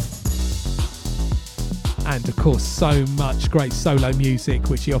 And of course, so much great solo music,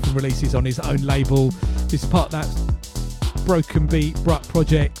 which he often releases on his own label. This is part of that Broken Beat Brut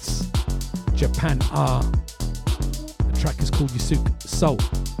project, Japan R. The track is called Yusuk Soul.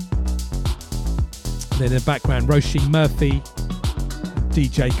 And then in the background, Roisin Murphy,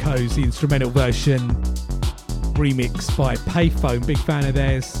 DJ Ko's, the instrumental version, remixed by Payphone. Big fan of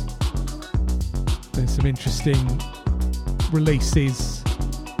theirs. There's some interesting releases.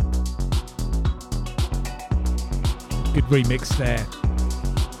 Good remix there.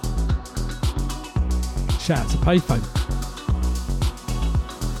 Shout out to Payphone.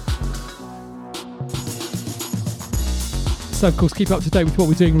 So of course, keep up to date with what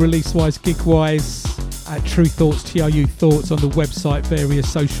we're doing release-wise, gig-wise, at Tru Thoughts, TRU Thoughts, on the website, various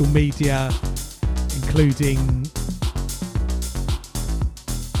social media, including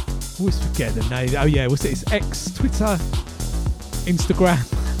always forget the name. Oh yeah, what's it? It's X, Twitter, Instagram.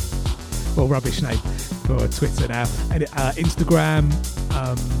 Well, rubbish name for Twitter now. And Instagram,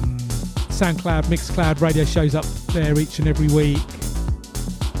 SoundCloud, Mixcloud, radio shows up there each and every week.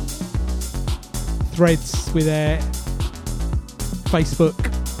 Threads, we're there. Facebook,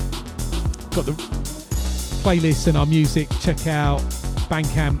 got the playlists and our music. Check out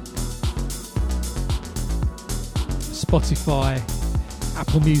Bandcamp, Spotify,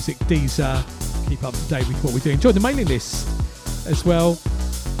 Apple Music, Deezer. Keep up to date with what we're doing. Join the mailing list as well.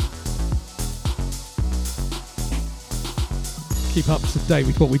 Keep up to date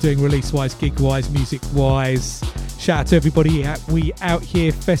with what we're doing release-wise, gig-wise, music-wise. Shout out to everybody at We Out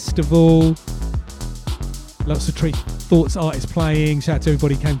Here Festival. Lots of Tru Thoughts artists playing. Shout out to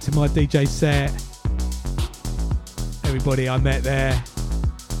everybody who came to my DJ set. Everybody I met there.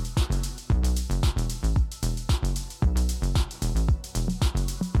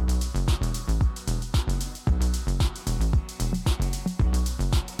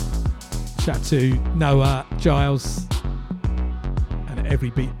 Shout out to Noah, Giles, and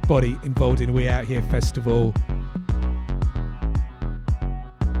everybody involved in We Out Here Festival.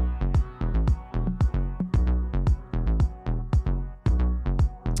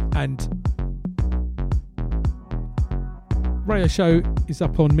 And radio show is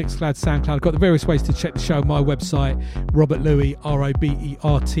up on Mixcloud, SoundCloud. I've got the various ways to check the show on my website, Robert Louis,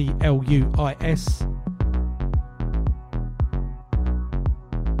 RobertLouis.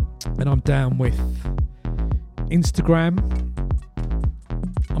 And I'm down with Instagram.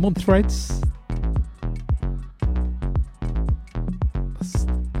 I'm on Threads.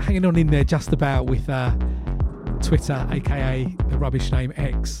 Hanging on in there just about with Twitter, aka the rubbish name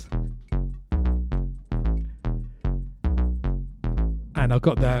X. And I've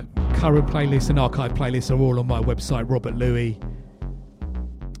got the current playlist and archive playlists are all on my website, Robert Louis.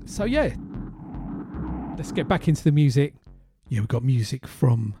 So yeah, let's get back into the music. Yeah, we've got music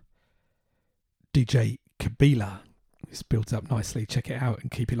from DJ Kabila. It's built up nicely. Check it out and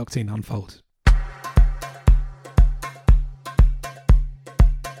keep it locked in. Unfold.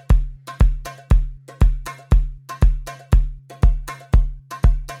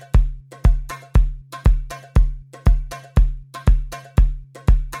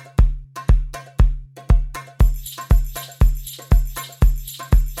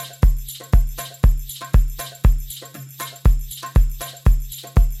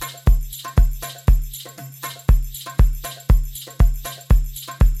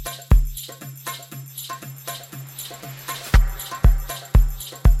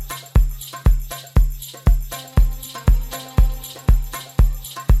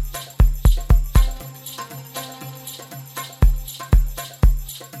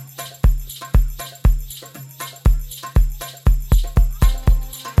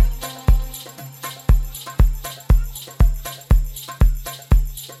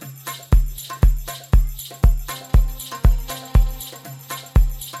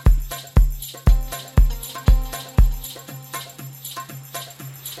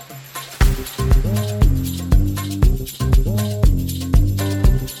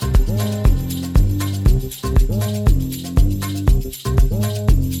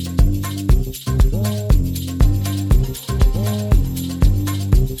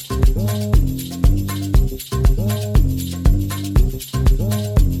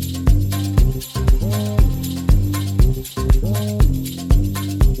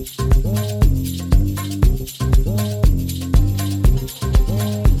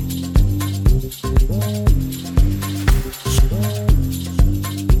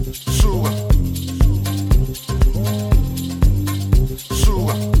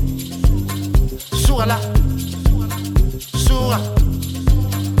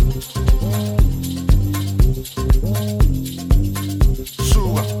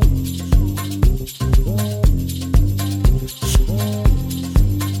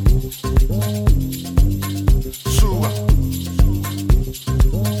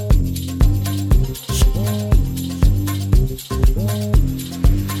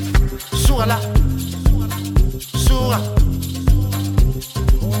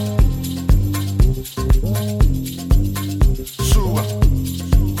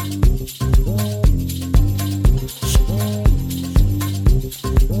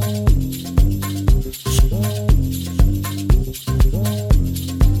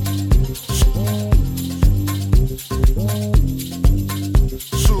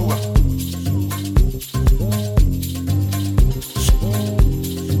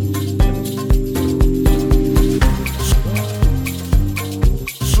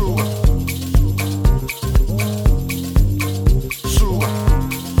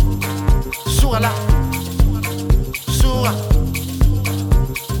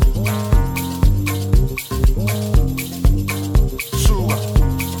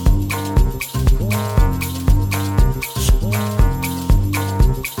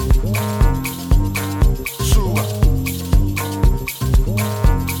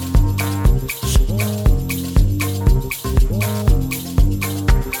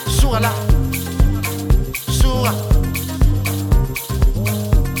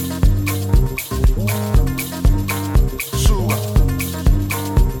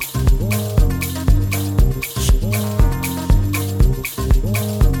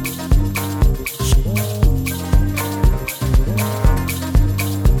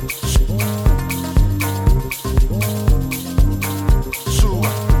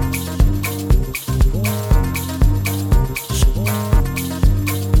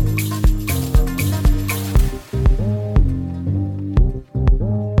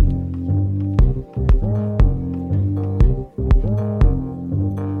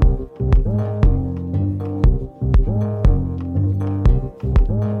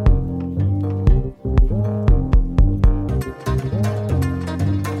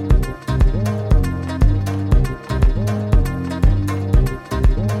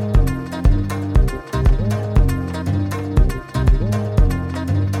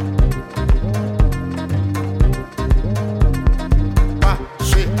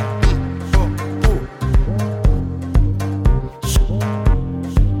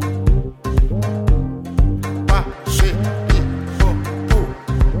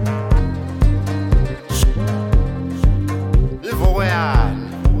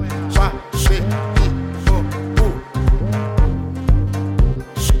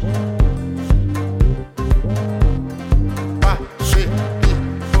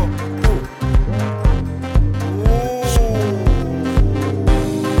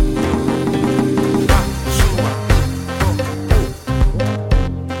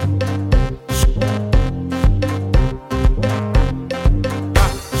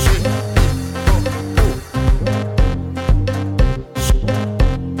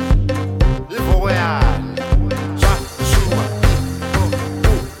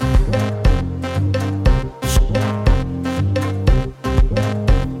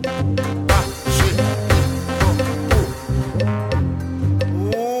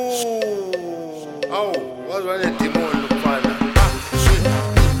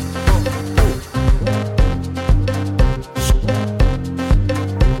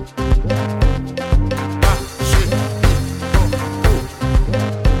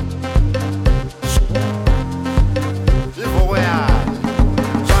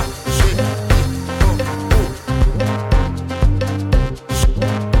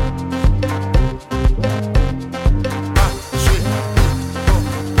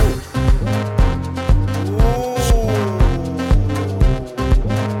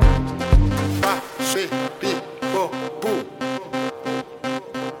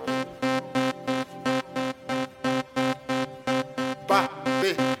 ba,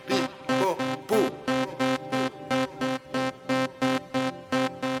 bi, bi, bo, boo.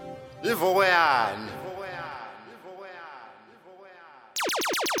 Ivoyan.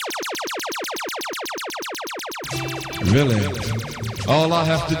 Really? All I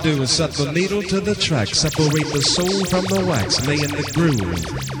have to do is set the needle to the track, separate the soul from the wax, lay in the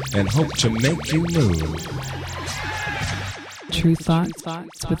groove, and hope to make you move. Tru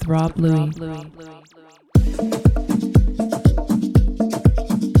Thoughts with Rob Louie.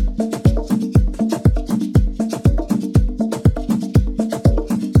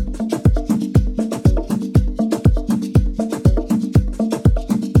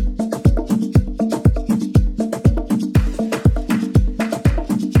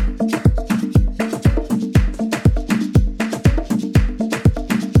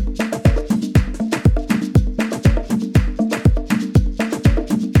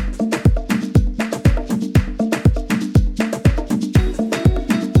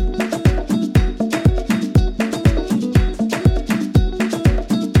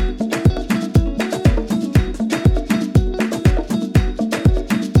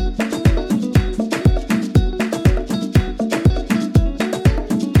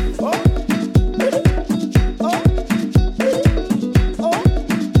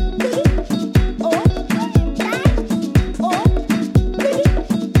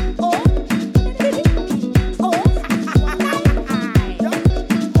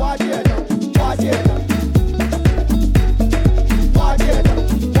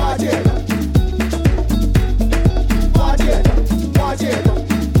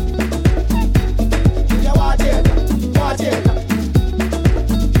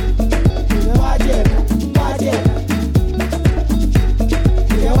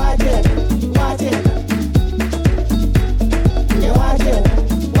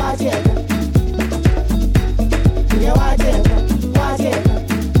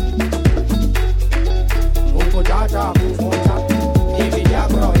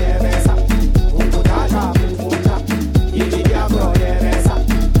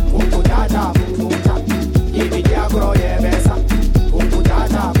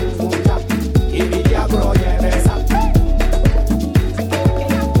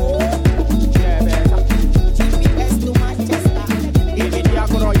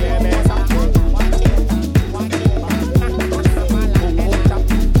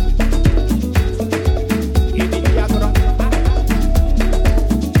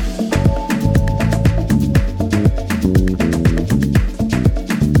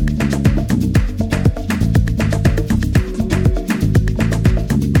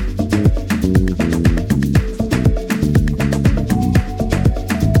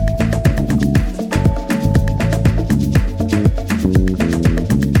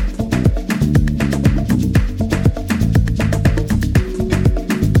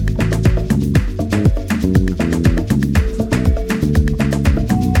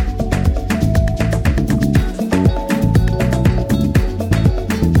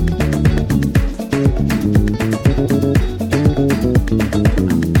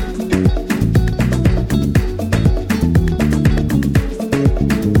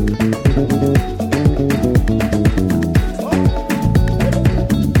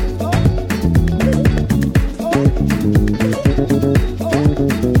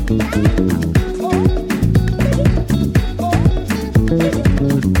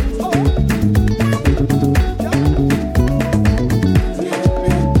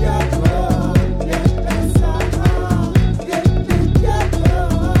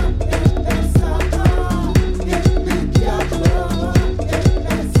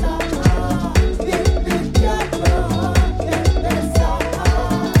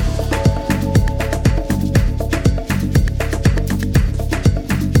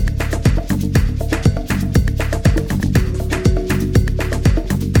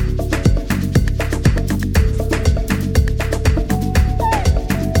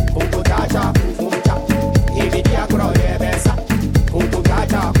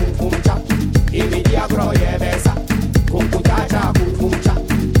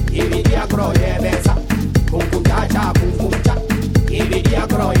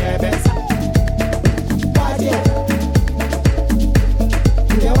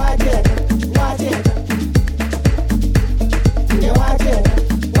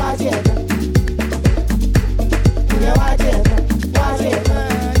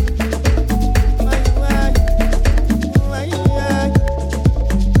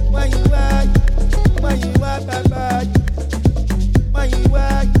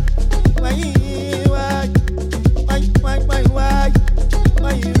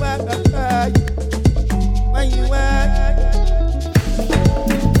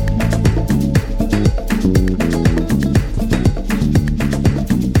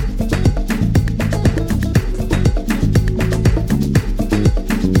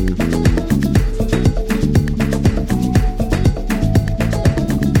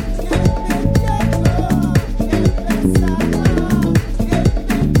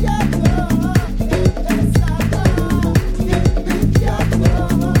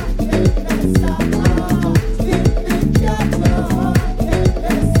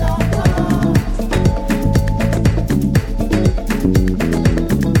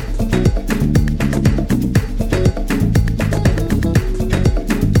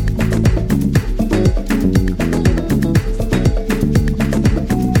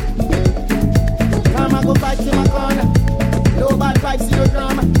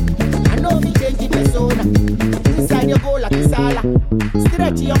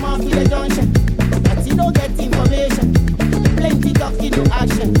 your mouth with a junction. But you don't get information. Plenty talk into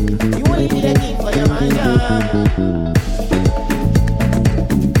action. You only need a thing for your mind.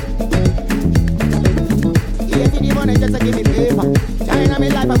 Yeah, to the money just to give me paper. China me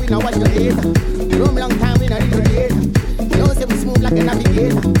life and we know what you later. Room long time we not even later. You know say we smooth like a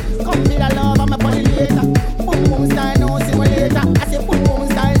navigator. Come to the love I'm a pollinator. Boom boom style no simulator. I say boom boom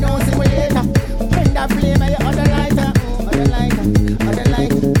style no simulator. Bend that flame and your other lighter. Other lighter, other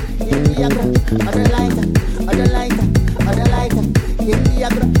lighter. Yeah, me a go. Other lighter, other lighter, other lighter. Yeah, me a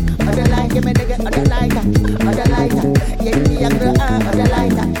go. Other lighter, give me the other lighter, other lighter. Yeah, me a go. Other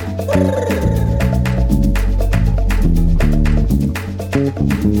lighter.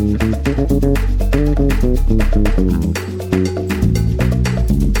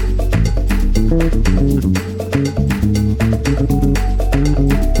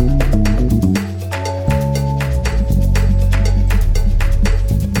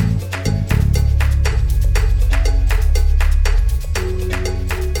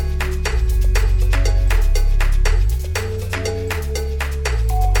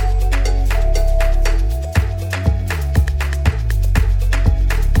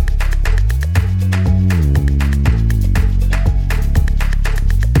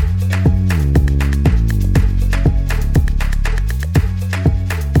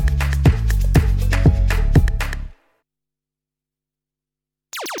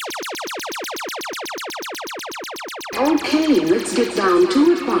 Okay, let's get down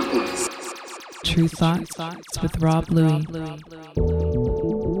to it, pockets. Tru Thoughts with Rob Louie.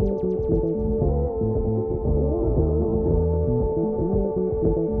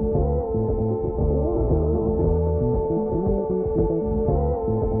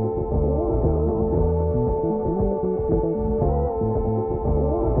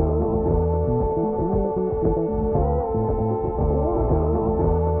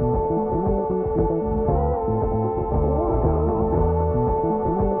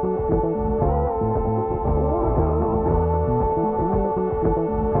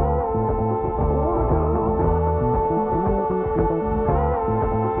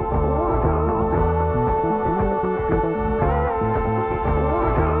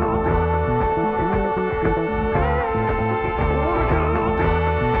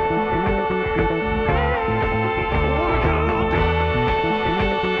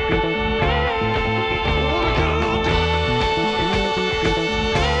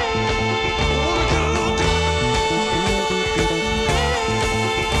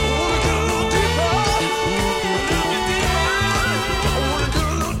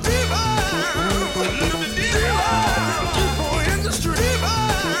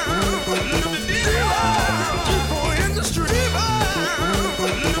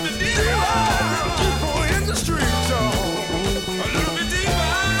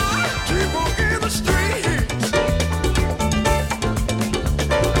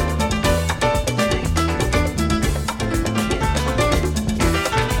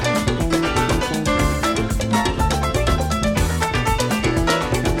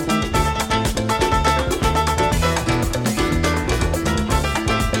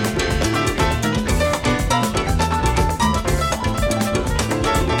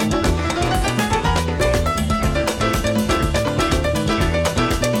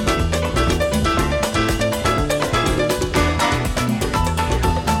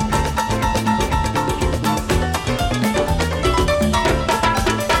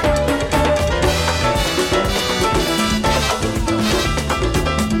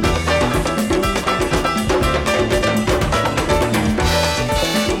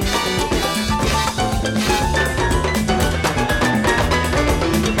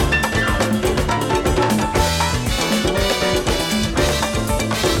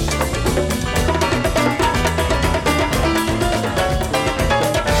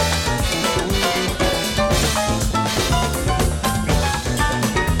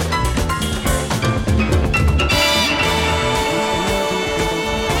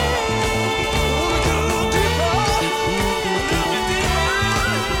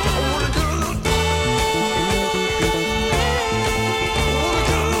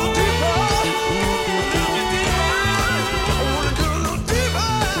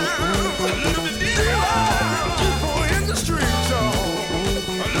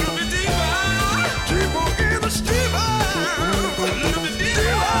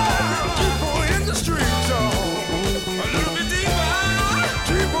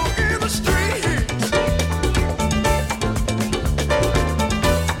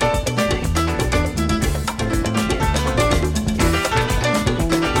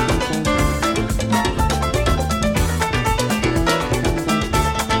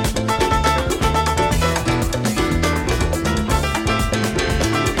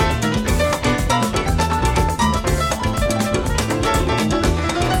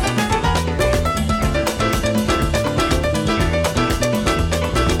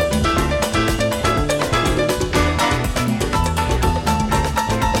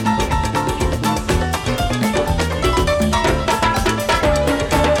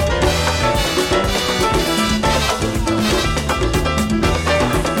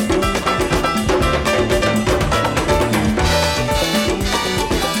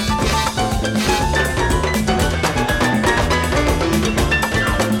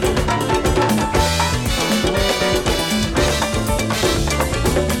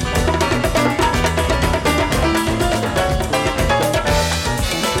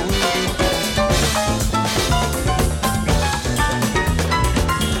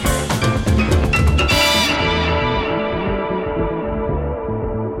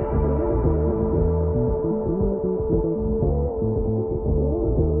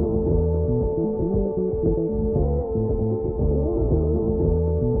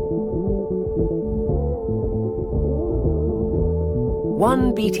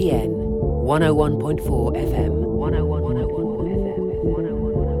 1BTN 101.4 FM. 101.4 FM.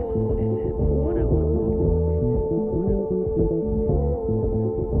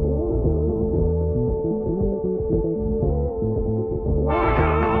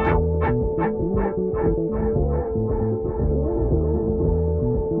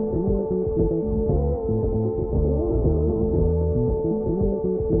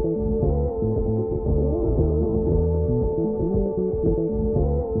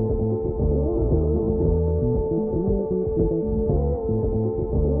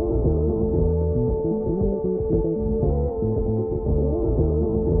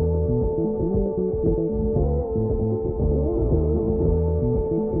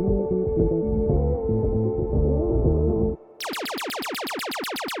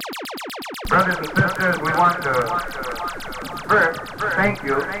 Brothers and sisters, we want to first thank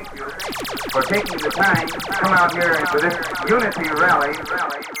you for taking the time to come out here to this unity rally.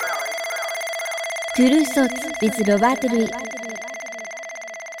 Tru Thoughts with Robert Louis.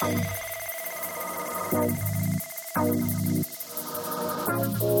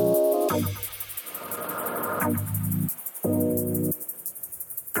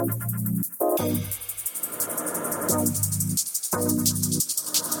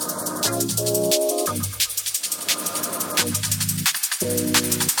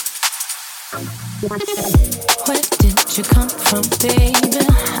 Where did you come from, baby?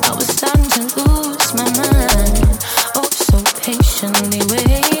 I was starting to lose my mind. Oh, so patiently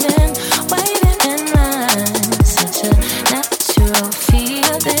waiting in line. Such a natural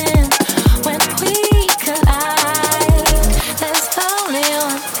feeling when we collide. There's only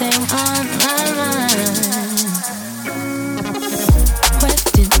one thing on my mind. Where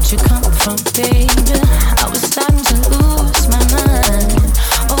did you come from, baby? I was starting to lose my mind.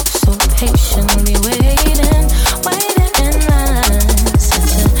 Oh, so patiently waiting in line.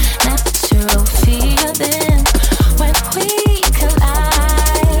 Such a natural feeling when we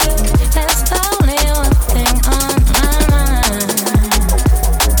collide. There's only one thing on my mind.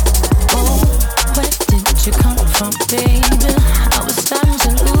 Oh, where did you come from, baby? I was starting to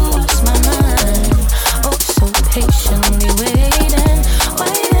lose my mind. Oh, so patiently waiting in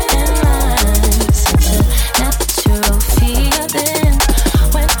line. Such a natural feeling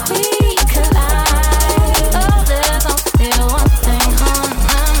when we collide. Oh, there's only one thing on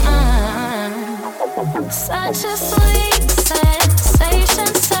my mind. Such a sweet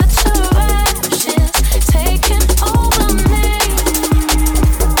sensation, such a rush is taking over me.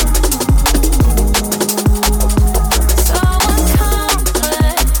 So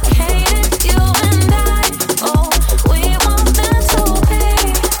uncomplicated, you and I. Oh, we weren't meant to be.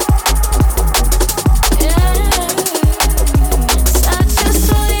 Yeah. Such a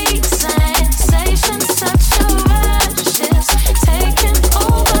sweet sensation, such a rush is taking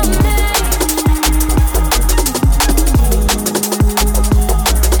over me.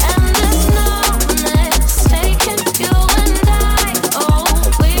 And this numbness taking you and I. Oh,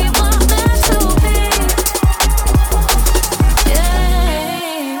 we weren't meant to be.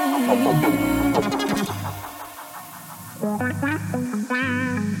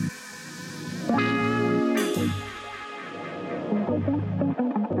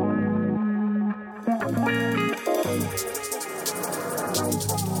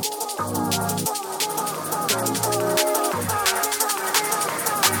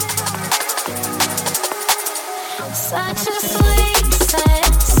 Such a sweet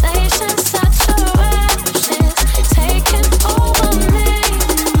sensation, such a rush is taking over me.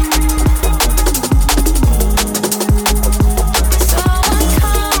 So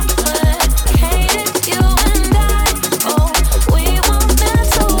uncomplicated, you and I. Oh, we weren't meant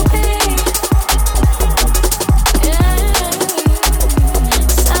to be. Yeah.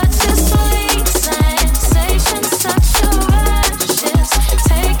 Such a sweet sensation, such a rush is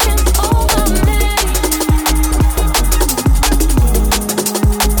taking over me.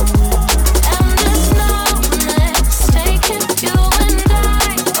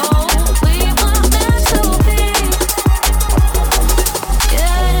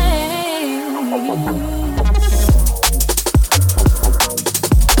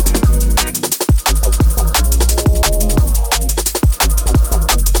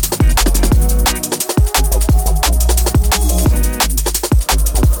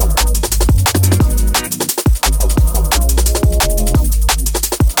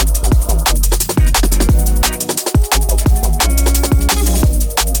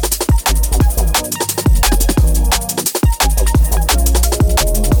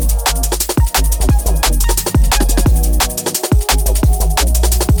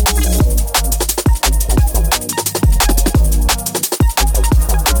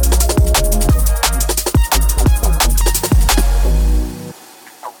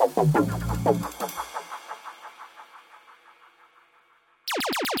 आप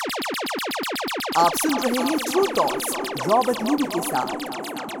सुन रहे हैं true thoughts Robert Luby के साथ।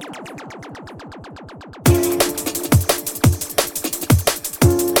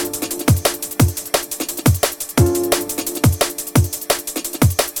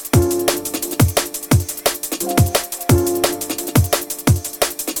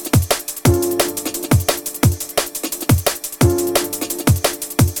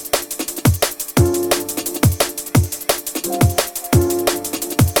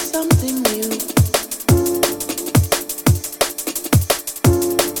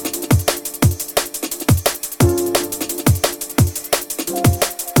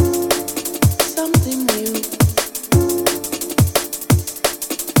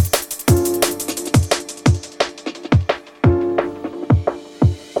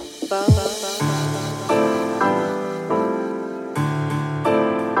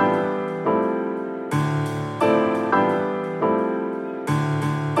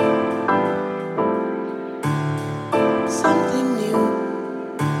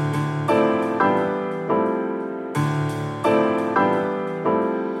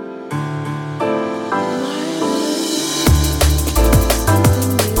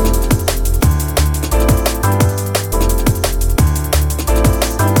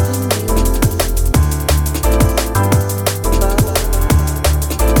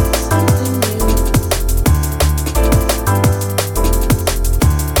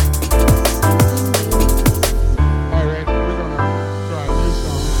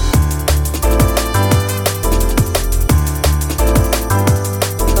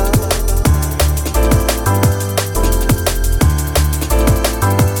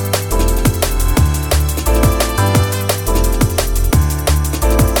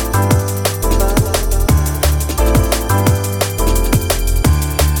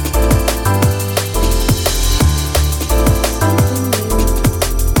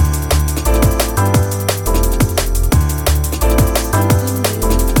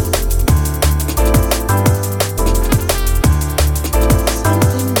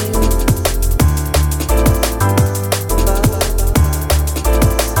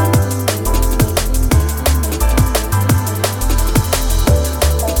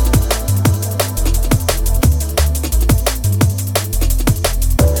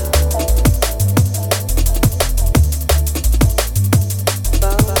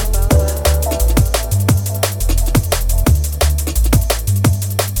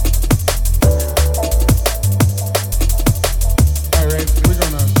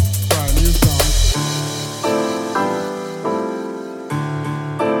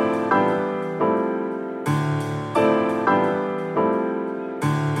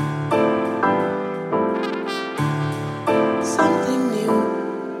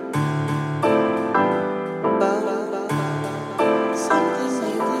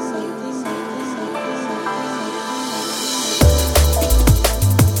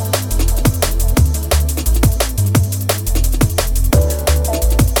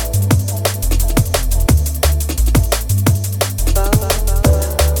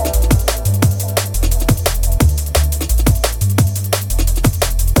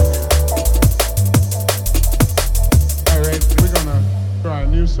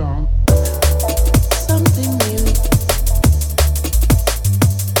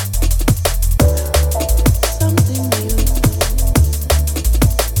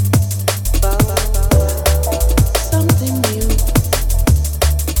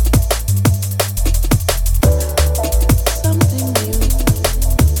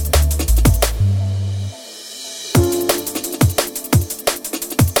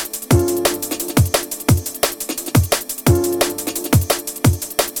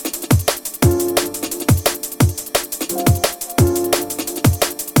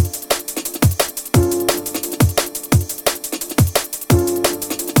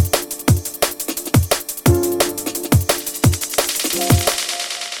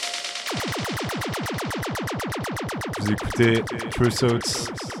 Vous écoutez Tru Thoughts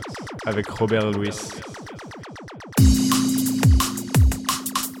avec Robert Louis.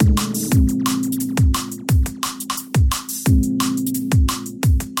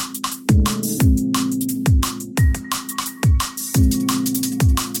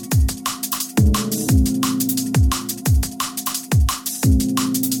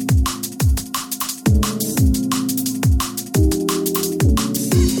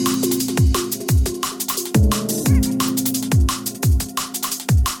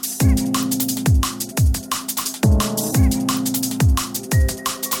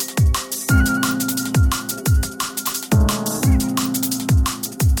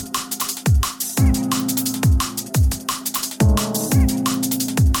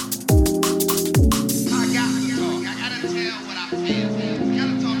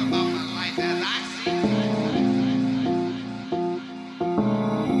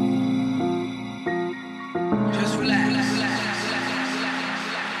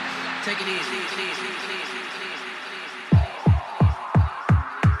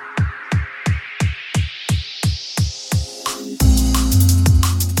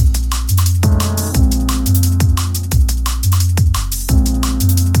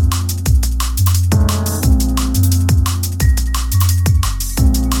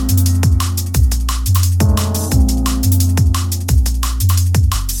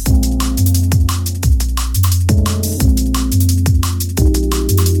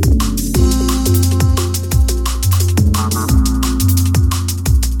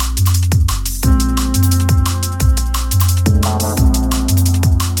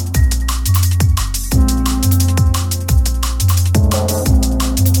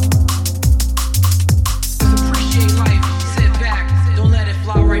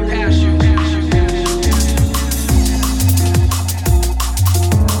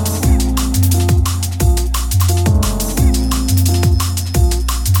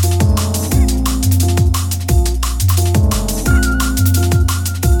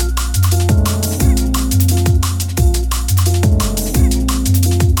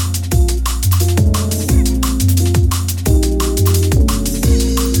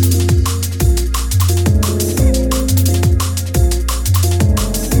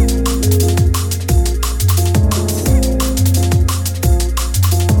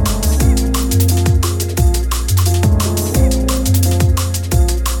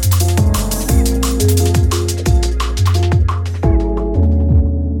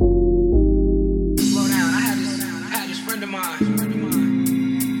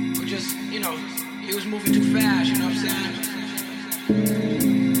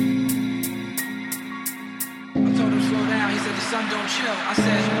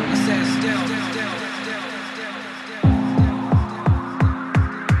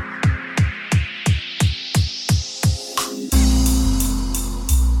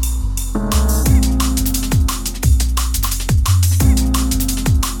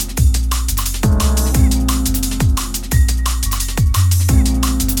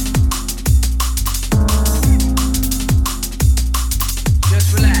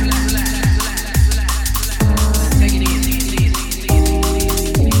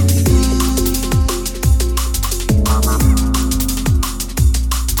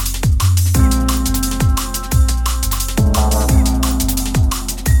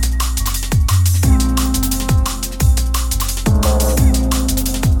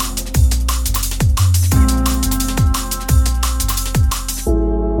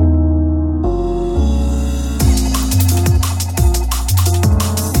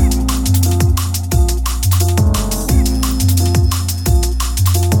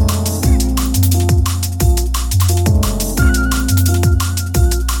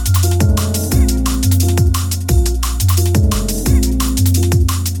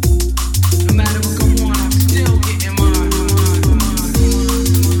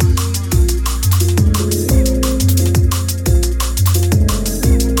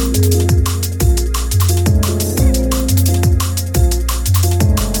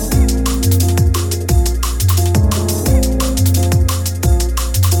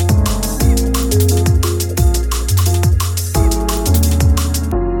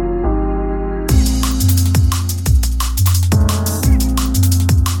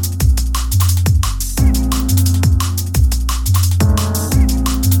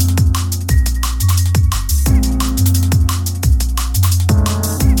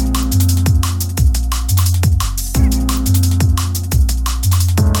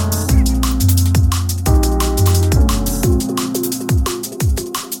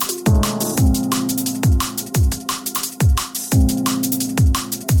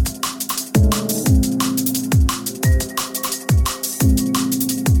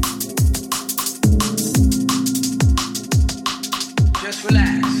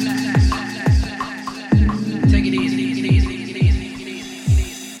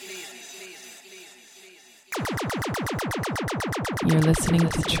 You're listening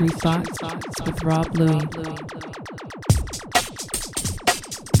to Tru Thoughts with Rob Louie.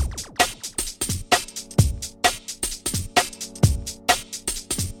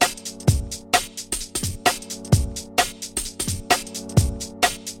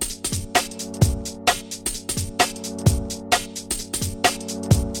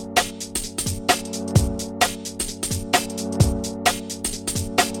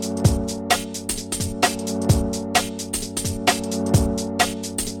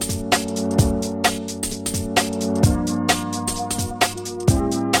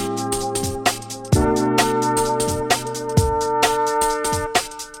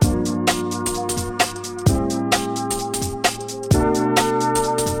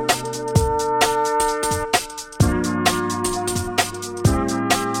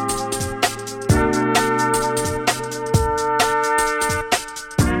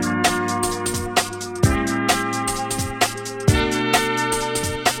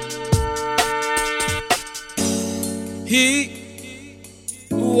 He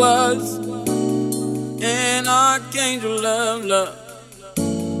was an archangel of love.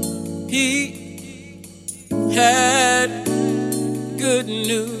 He had good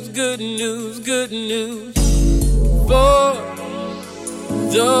news, good news, good news for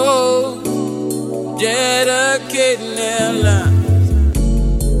those dedicating their lives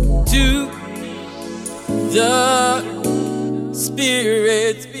to the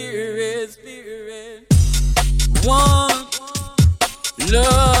Spirit, Spirit, Spirit. One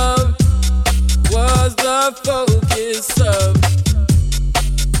love was the focus of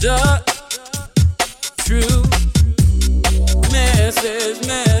the true message,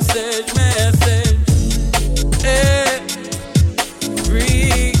 message, message. Everybody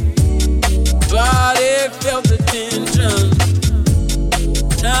felt the tension.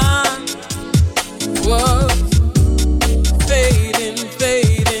 Time was fading,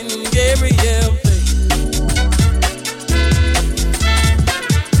 fading.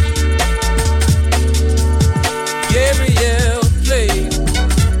 Gabriel played.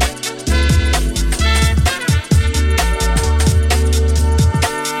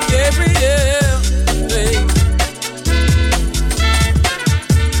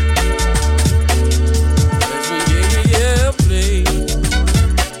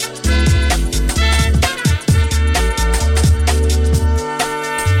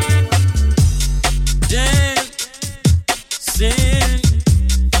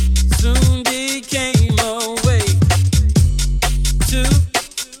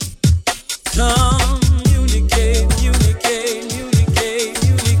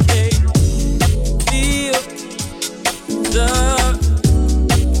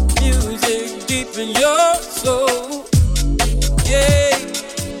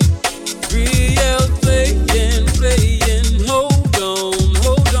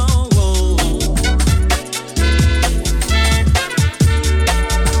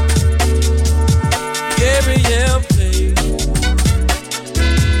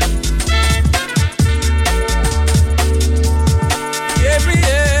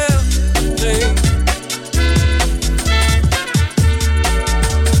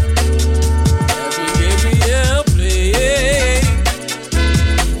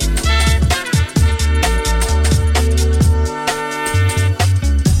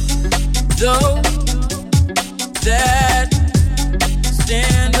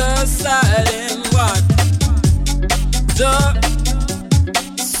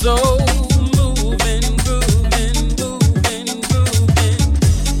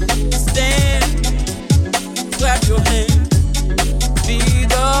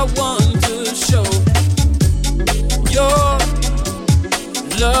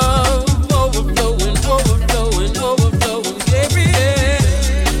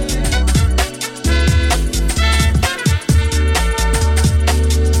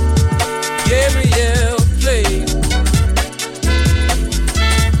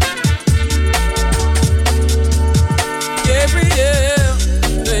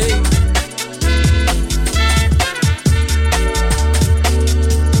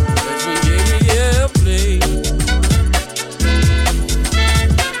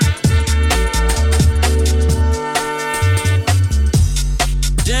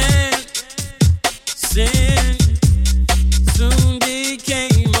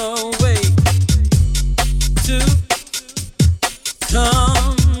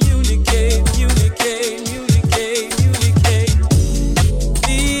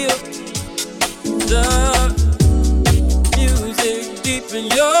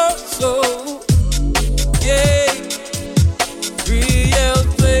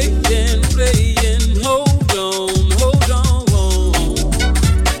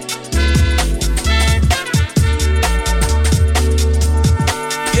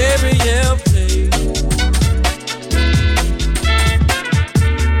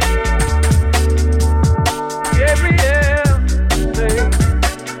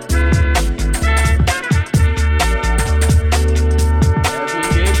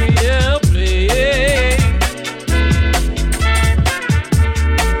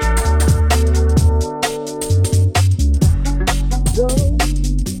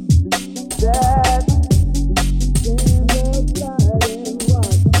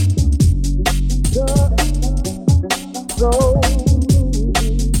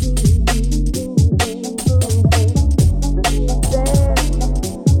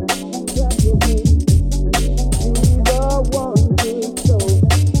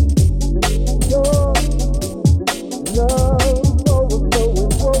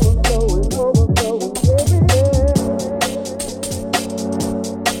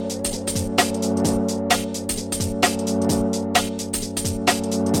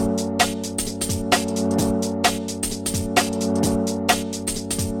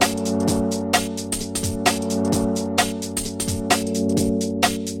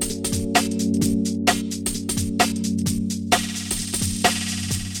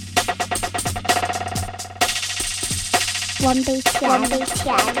 This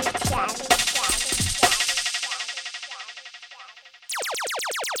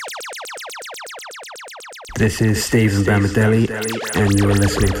is Stephen Bamadelli, and you are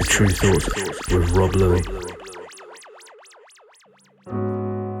listening to Tru Thoughts with Rob Louie.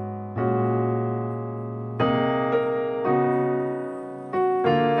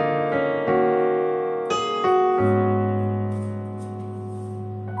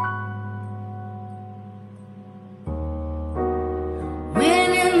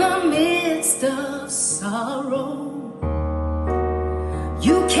 When in the midst of sorrow,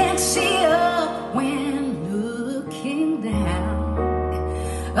 you can't see up when looking down.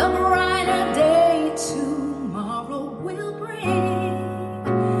 A brighter day tomorrow will bring.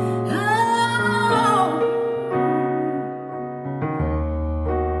 Oh,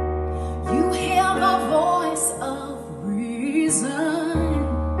 you hear the voice of reason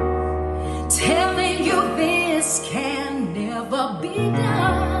telling you this can never be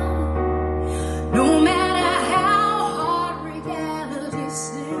done. No matter how hard reality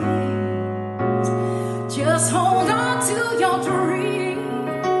seems, just hold on to your dreams.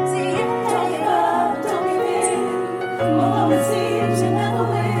 Don't give up, don't give in. The moment seems you never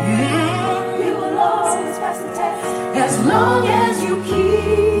win. You will always pass the test as long as you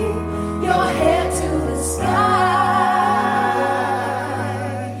keep your head to the sky.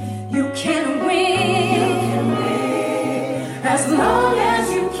 You can win, as long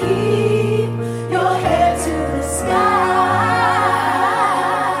as you keep your head to the sky.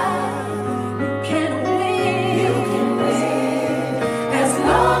 You can win, as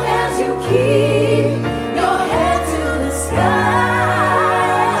long as you keep your head to the sky.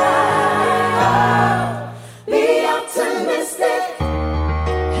 Be optimistic.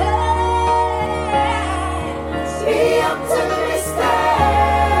 Be optimistic.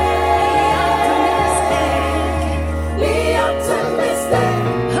 Be optimistic.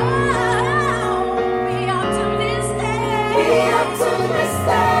 Be optimistic. Be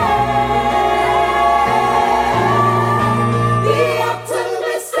optimistic. Be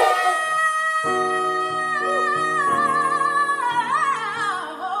optimistic.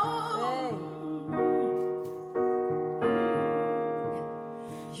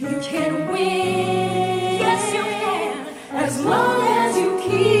 You can win. Yes, you can. As long as you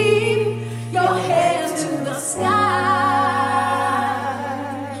keep your head to the sky.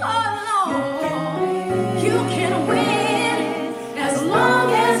 Oh, Lord. You can win. As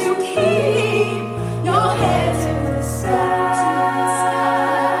long as you keep your head to the sky.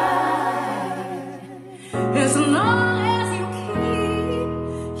 As long as you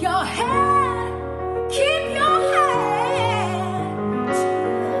keep your head, keep your head to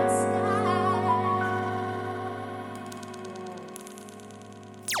the sky.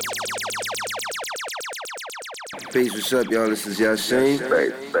 Peace, what's up, y'all? This is Yasin.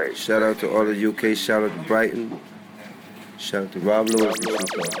 Shout out to all the UK, shout out to Brighton. Shout out to Rob Louie.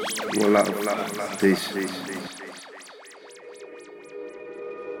 One love. Peace.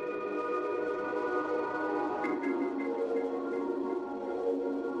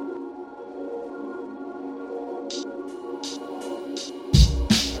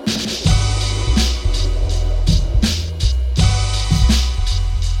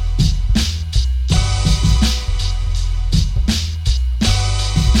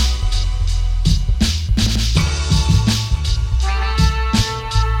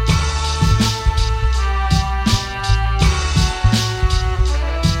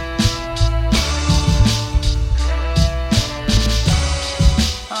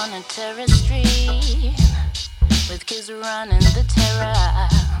 On a terrace street with kids running the terror.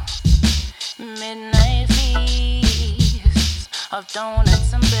 Midnight feast of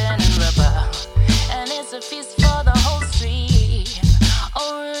donuts and burning rubber. And it's a feast for the whole street.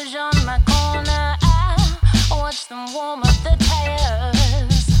 Eau Rouge on my corner. I watch them warm up the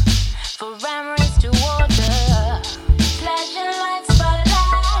tires for ram race to order. Flashing lights,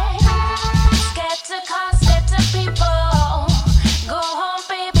 spotlight. Scatter cars, scatter people. Go home,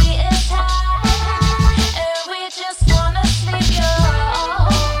 baby, it's time. And we just wanna sleep, yo.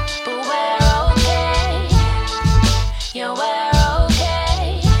 But we're okay. Yeah, we're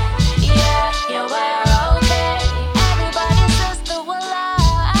okay. Yeah, we're okay. Everybody says that we're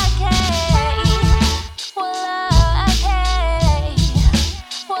okay. We're okay.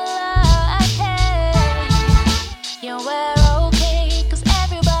 We're okay. Yeah, we're okay. 'Cause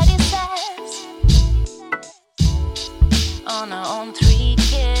everybody says on our own three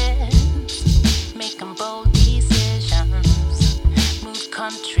kids, making bold decisions, move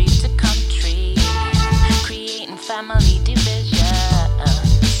country to country, creating family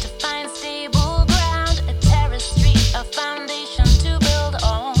divisions, to find stable ground, a terrace street, a foundation.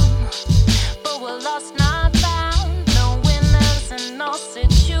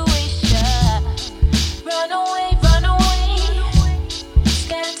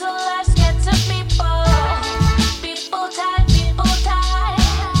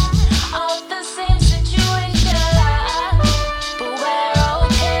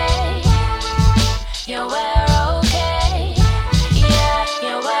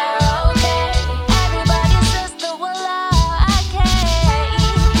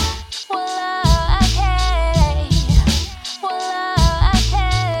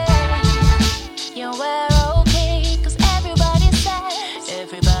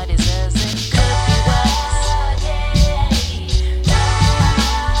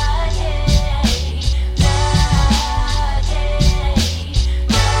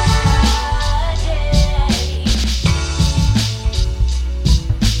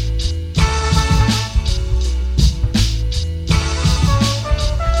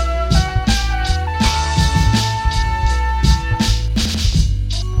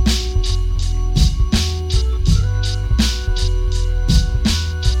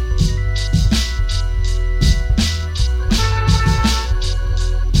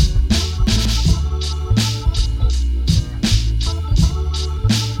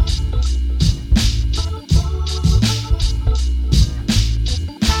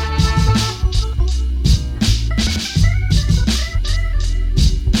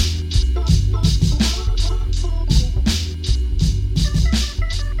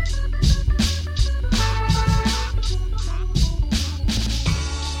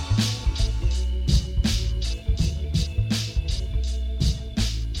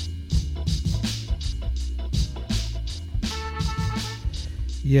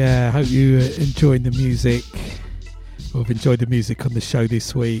 Yeah, I hope you enjoyed the music. We've enjoyed the music on the show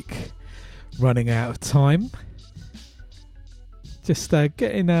this week. Running out of time. Just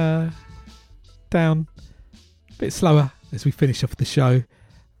getting down a bit slower as we finish off the show.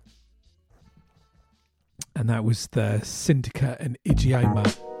 And that was the Sindecut and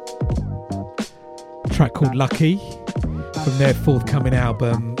Ijeoma track called Lucky from their forthcoming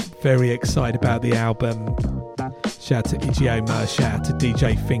album. Very excited about the album. Shout out to Ijeoma, shout out to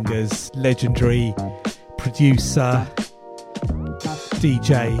DJ Fingers, legendary producer,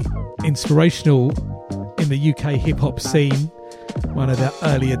 DJ, inspirational in the UK hip-hop scene, one of the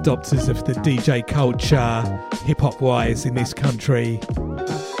early adopters of the DJ culture, hip-hop wise in this country,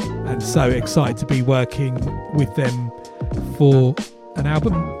 and so excited to be working with them for an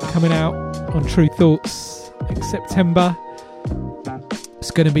album coming out on Tru Thoughts in September. It's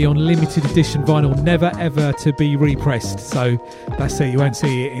going to be on limited edition vinyl, never ever to be repressed. So that's it, you won't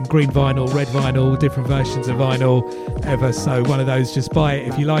see it in green vinyl, red vinyl, different versions of vinyl ever. So one of those, just buy it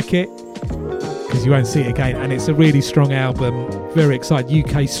if you like it, because you won't see it again. And it's a really strong album, very excited.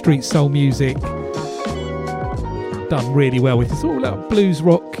 UK street soul music, done really well with. It's all like blues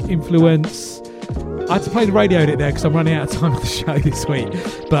rock influence. I had to play the radio edit there because I'm running out of time on the show this week,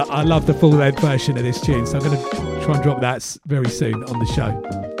 but I love the full length version of this tune, so I'm going to try and drop that very soon on the show.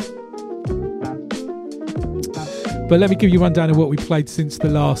 But let me give you a rundown of what we played since the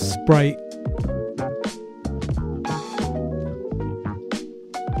last break.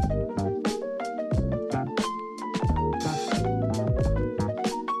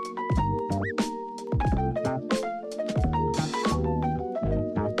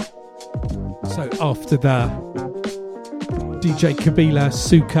 So after the DJ Kabila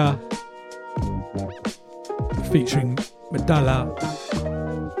Suka featuring Madala,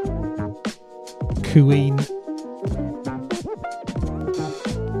 Kool,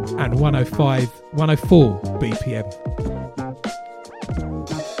 and 104 BPM.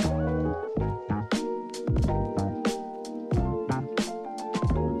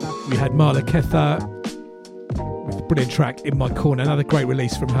 We had Marla Ketha with a brilliant track, In My Corner, another great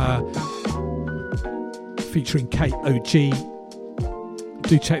release from her, featuring KOG.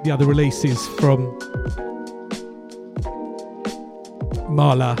 Do check the other releases from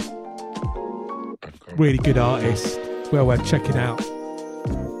Marla, really good artist, well worth checking out.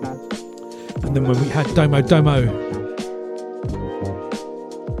 And then when we had Domo Domo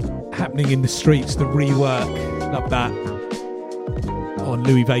happening in the streets, the rework, love that, on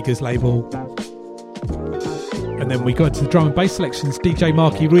Louis Vega's label. And then we got to the drum and bass selections. DJ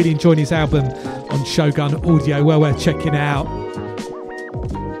Marky, really enjoying his album on Shogun Audio, well worth checking out.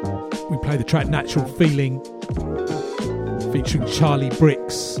 We played the track Natural Feeling, featuring Charli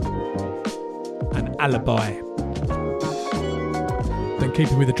Brix and Alibi. Then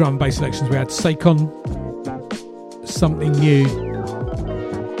keeping with the drum and bass selections, we had Saikon, Something New,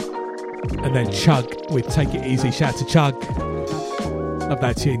 and then Chug with Take It Easy. Shout out to Chug, love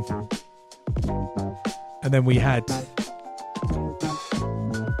that tune. And then we had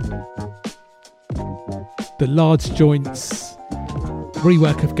the Large Joints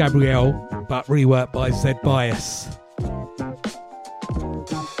rework of Gabrielle, but reworked by Z Bias.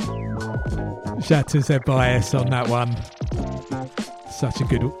 Shout out to Z Bias on that one. Such a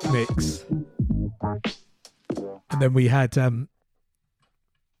good mix. And then we had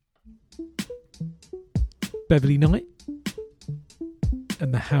Beverly Knight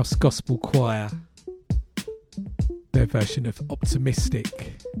and the House Gospel Choir, their version of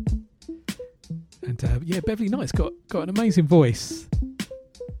Optimistic. And yeah, Beverly Knight's got an amazing voice.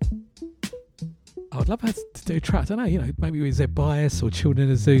 I'd love her to do a track, I don't know, maybe with Z Bias or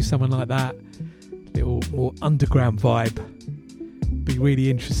Children of the Zoo, someone like that. Little more underground vibe. Be really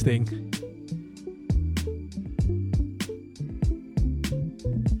interesting.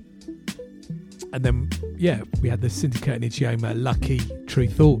 And then, yeah, we had the Sindecut and Ijeoma Lucky, Tru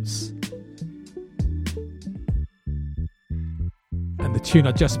Thoughts. And the tune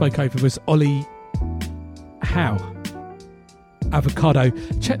I just spoke over was Ollie Howe, Avocado.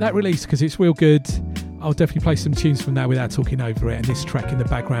 Check that release because it's real good. I'll definitely play some tunes from that without talking over it. And this track in the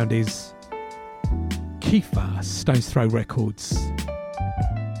background is Kiefer, Stones Throw Records,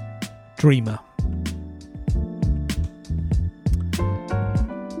 Dreamer.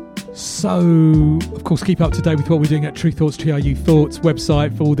 So, of course, keep up to date with what we're doing at Tru Thoughts, TRU Thoughts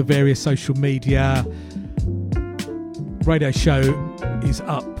website for all the various social media. Radio show is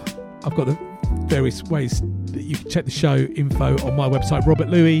up. I've got the various ways that you can check the show info on my website, Robert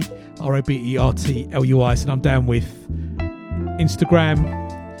Louis, RobertLuis, and I'm down with Instagram,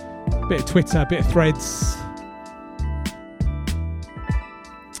 a bit of Twitter, a bit of Threads,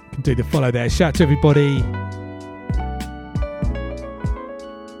 can do the follow there. Shout out to everybody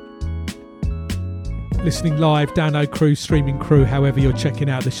listening live, download crew, streaming crew, however you're checking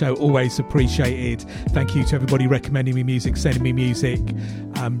out the show, always appreciated. Thank you to everybody recommending me music, sending me music,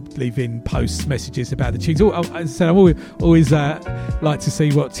 leaving posts, messages about the tunes. As I said, I always like to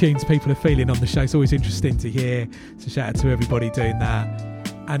see what tunes people are feeling on the show. It's always interesting to hear, so shout out to everybody doing that.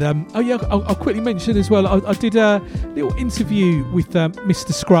 And I'll quickly mention as well, I did a little interview with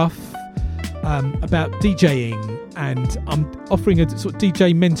Mr. Scruff about DJing, and I'm offering a sort of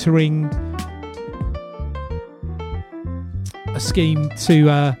DJ mentoring a scheme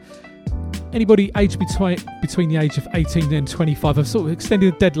to anybody aged between the age of 18 and 25. I've sort of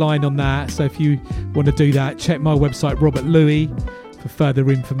extended the deadline on that, so if you want to do that, check my website Robert Louis for further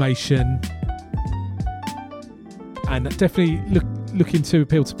information. And definitely looking to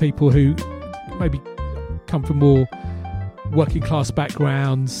appeal to people who maybe come from more working class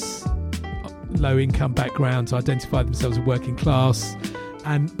backgrounds, low income backgrounds, identify themselves as working class,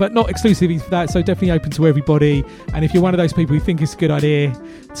 but not exclusively for that, so definitely open to everybody. And if you're one of those people who think it's a good idea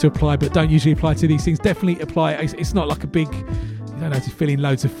to apply but don't usually apply to these things, definitely apply. It's not like a big, you don't have to fill in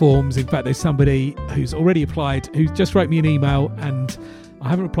loads of forms. In fact, there's somebody who's already applied who just wrote me an email, and I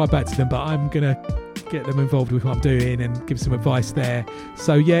haven't replied back to them, but I'm going to get them involved with what I'm doing and give some advice there.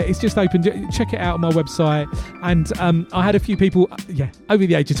 So yeah, it's just open. Check it out on my website. And I had a few people over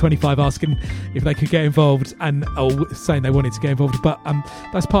the age of 25 asking if they could get involved, and saying they wanted to get involved, but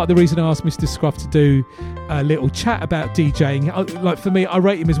that's part of the reason I asked Mr. Scruff to do a little chat about DJing. Like, for me, I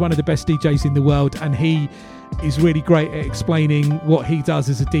rate him as one of the best DJs in the world, and he is really great at explaining what he does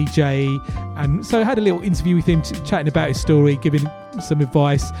as a DJ. And so I had a little interview with him, chatting about his story, giving some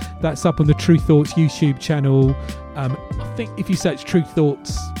advice. That's up on the Tru Thoughts YouTube channel. I think if you search Tru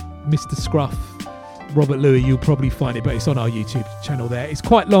Thoughts Mr. Scruff Robert Louis, you'll probably find it, but it's on our YouTube channel there. It's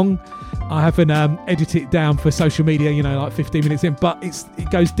quite long. I haven't edited it down for social media, like 15 minutes in, but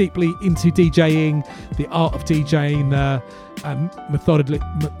it goes deeply into DJing, the art of DJing,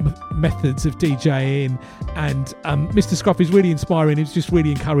 methods of DJing, and Mr. Scruff is really inspiring. It's just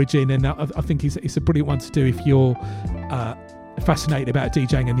really encouraging, and I think it's a brilliant one to do if you're fascinated about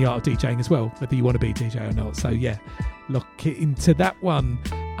DJing and the art of DJing as well, whether you want to be a DJ or not. So yeah, look into that one.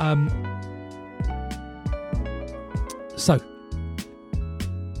 So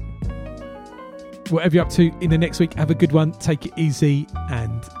whatever you're up to in the next week, have a good one, take it easy,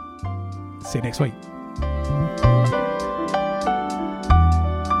 and see you next week.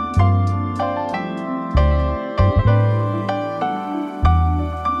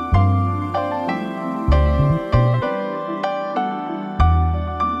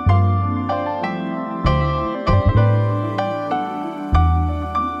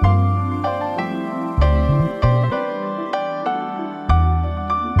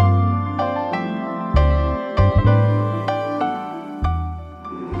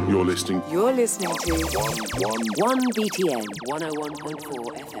 You're listening to 1BTN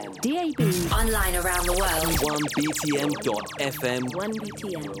 101.4 FM. DAB. Online around the world. 1BTN.FM.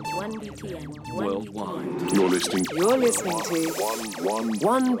 1BTN. Worldwide. You're listening to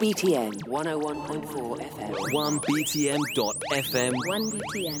 1BTN 101.4 FM. 1BTN.FM.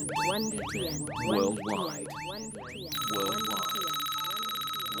 1BTN. Worldwide. Worldwide.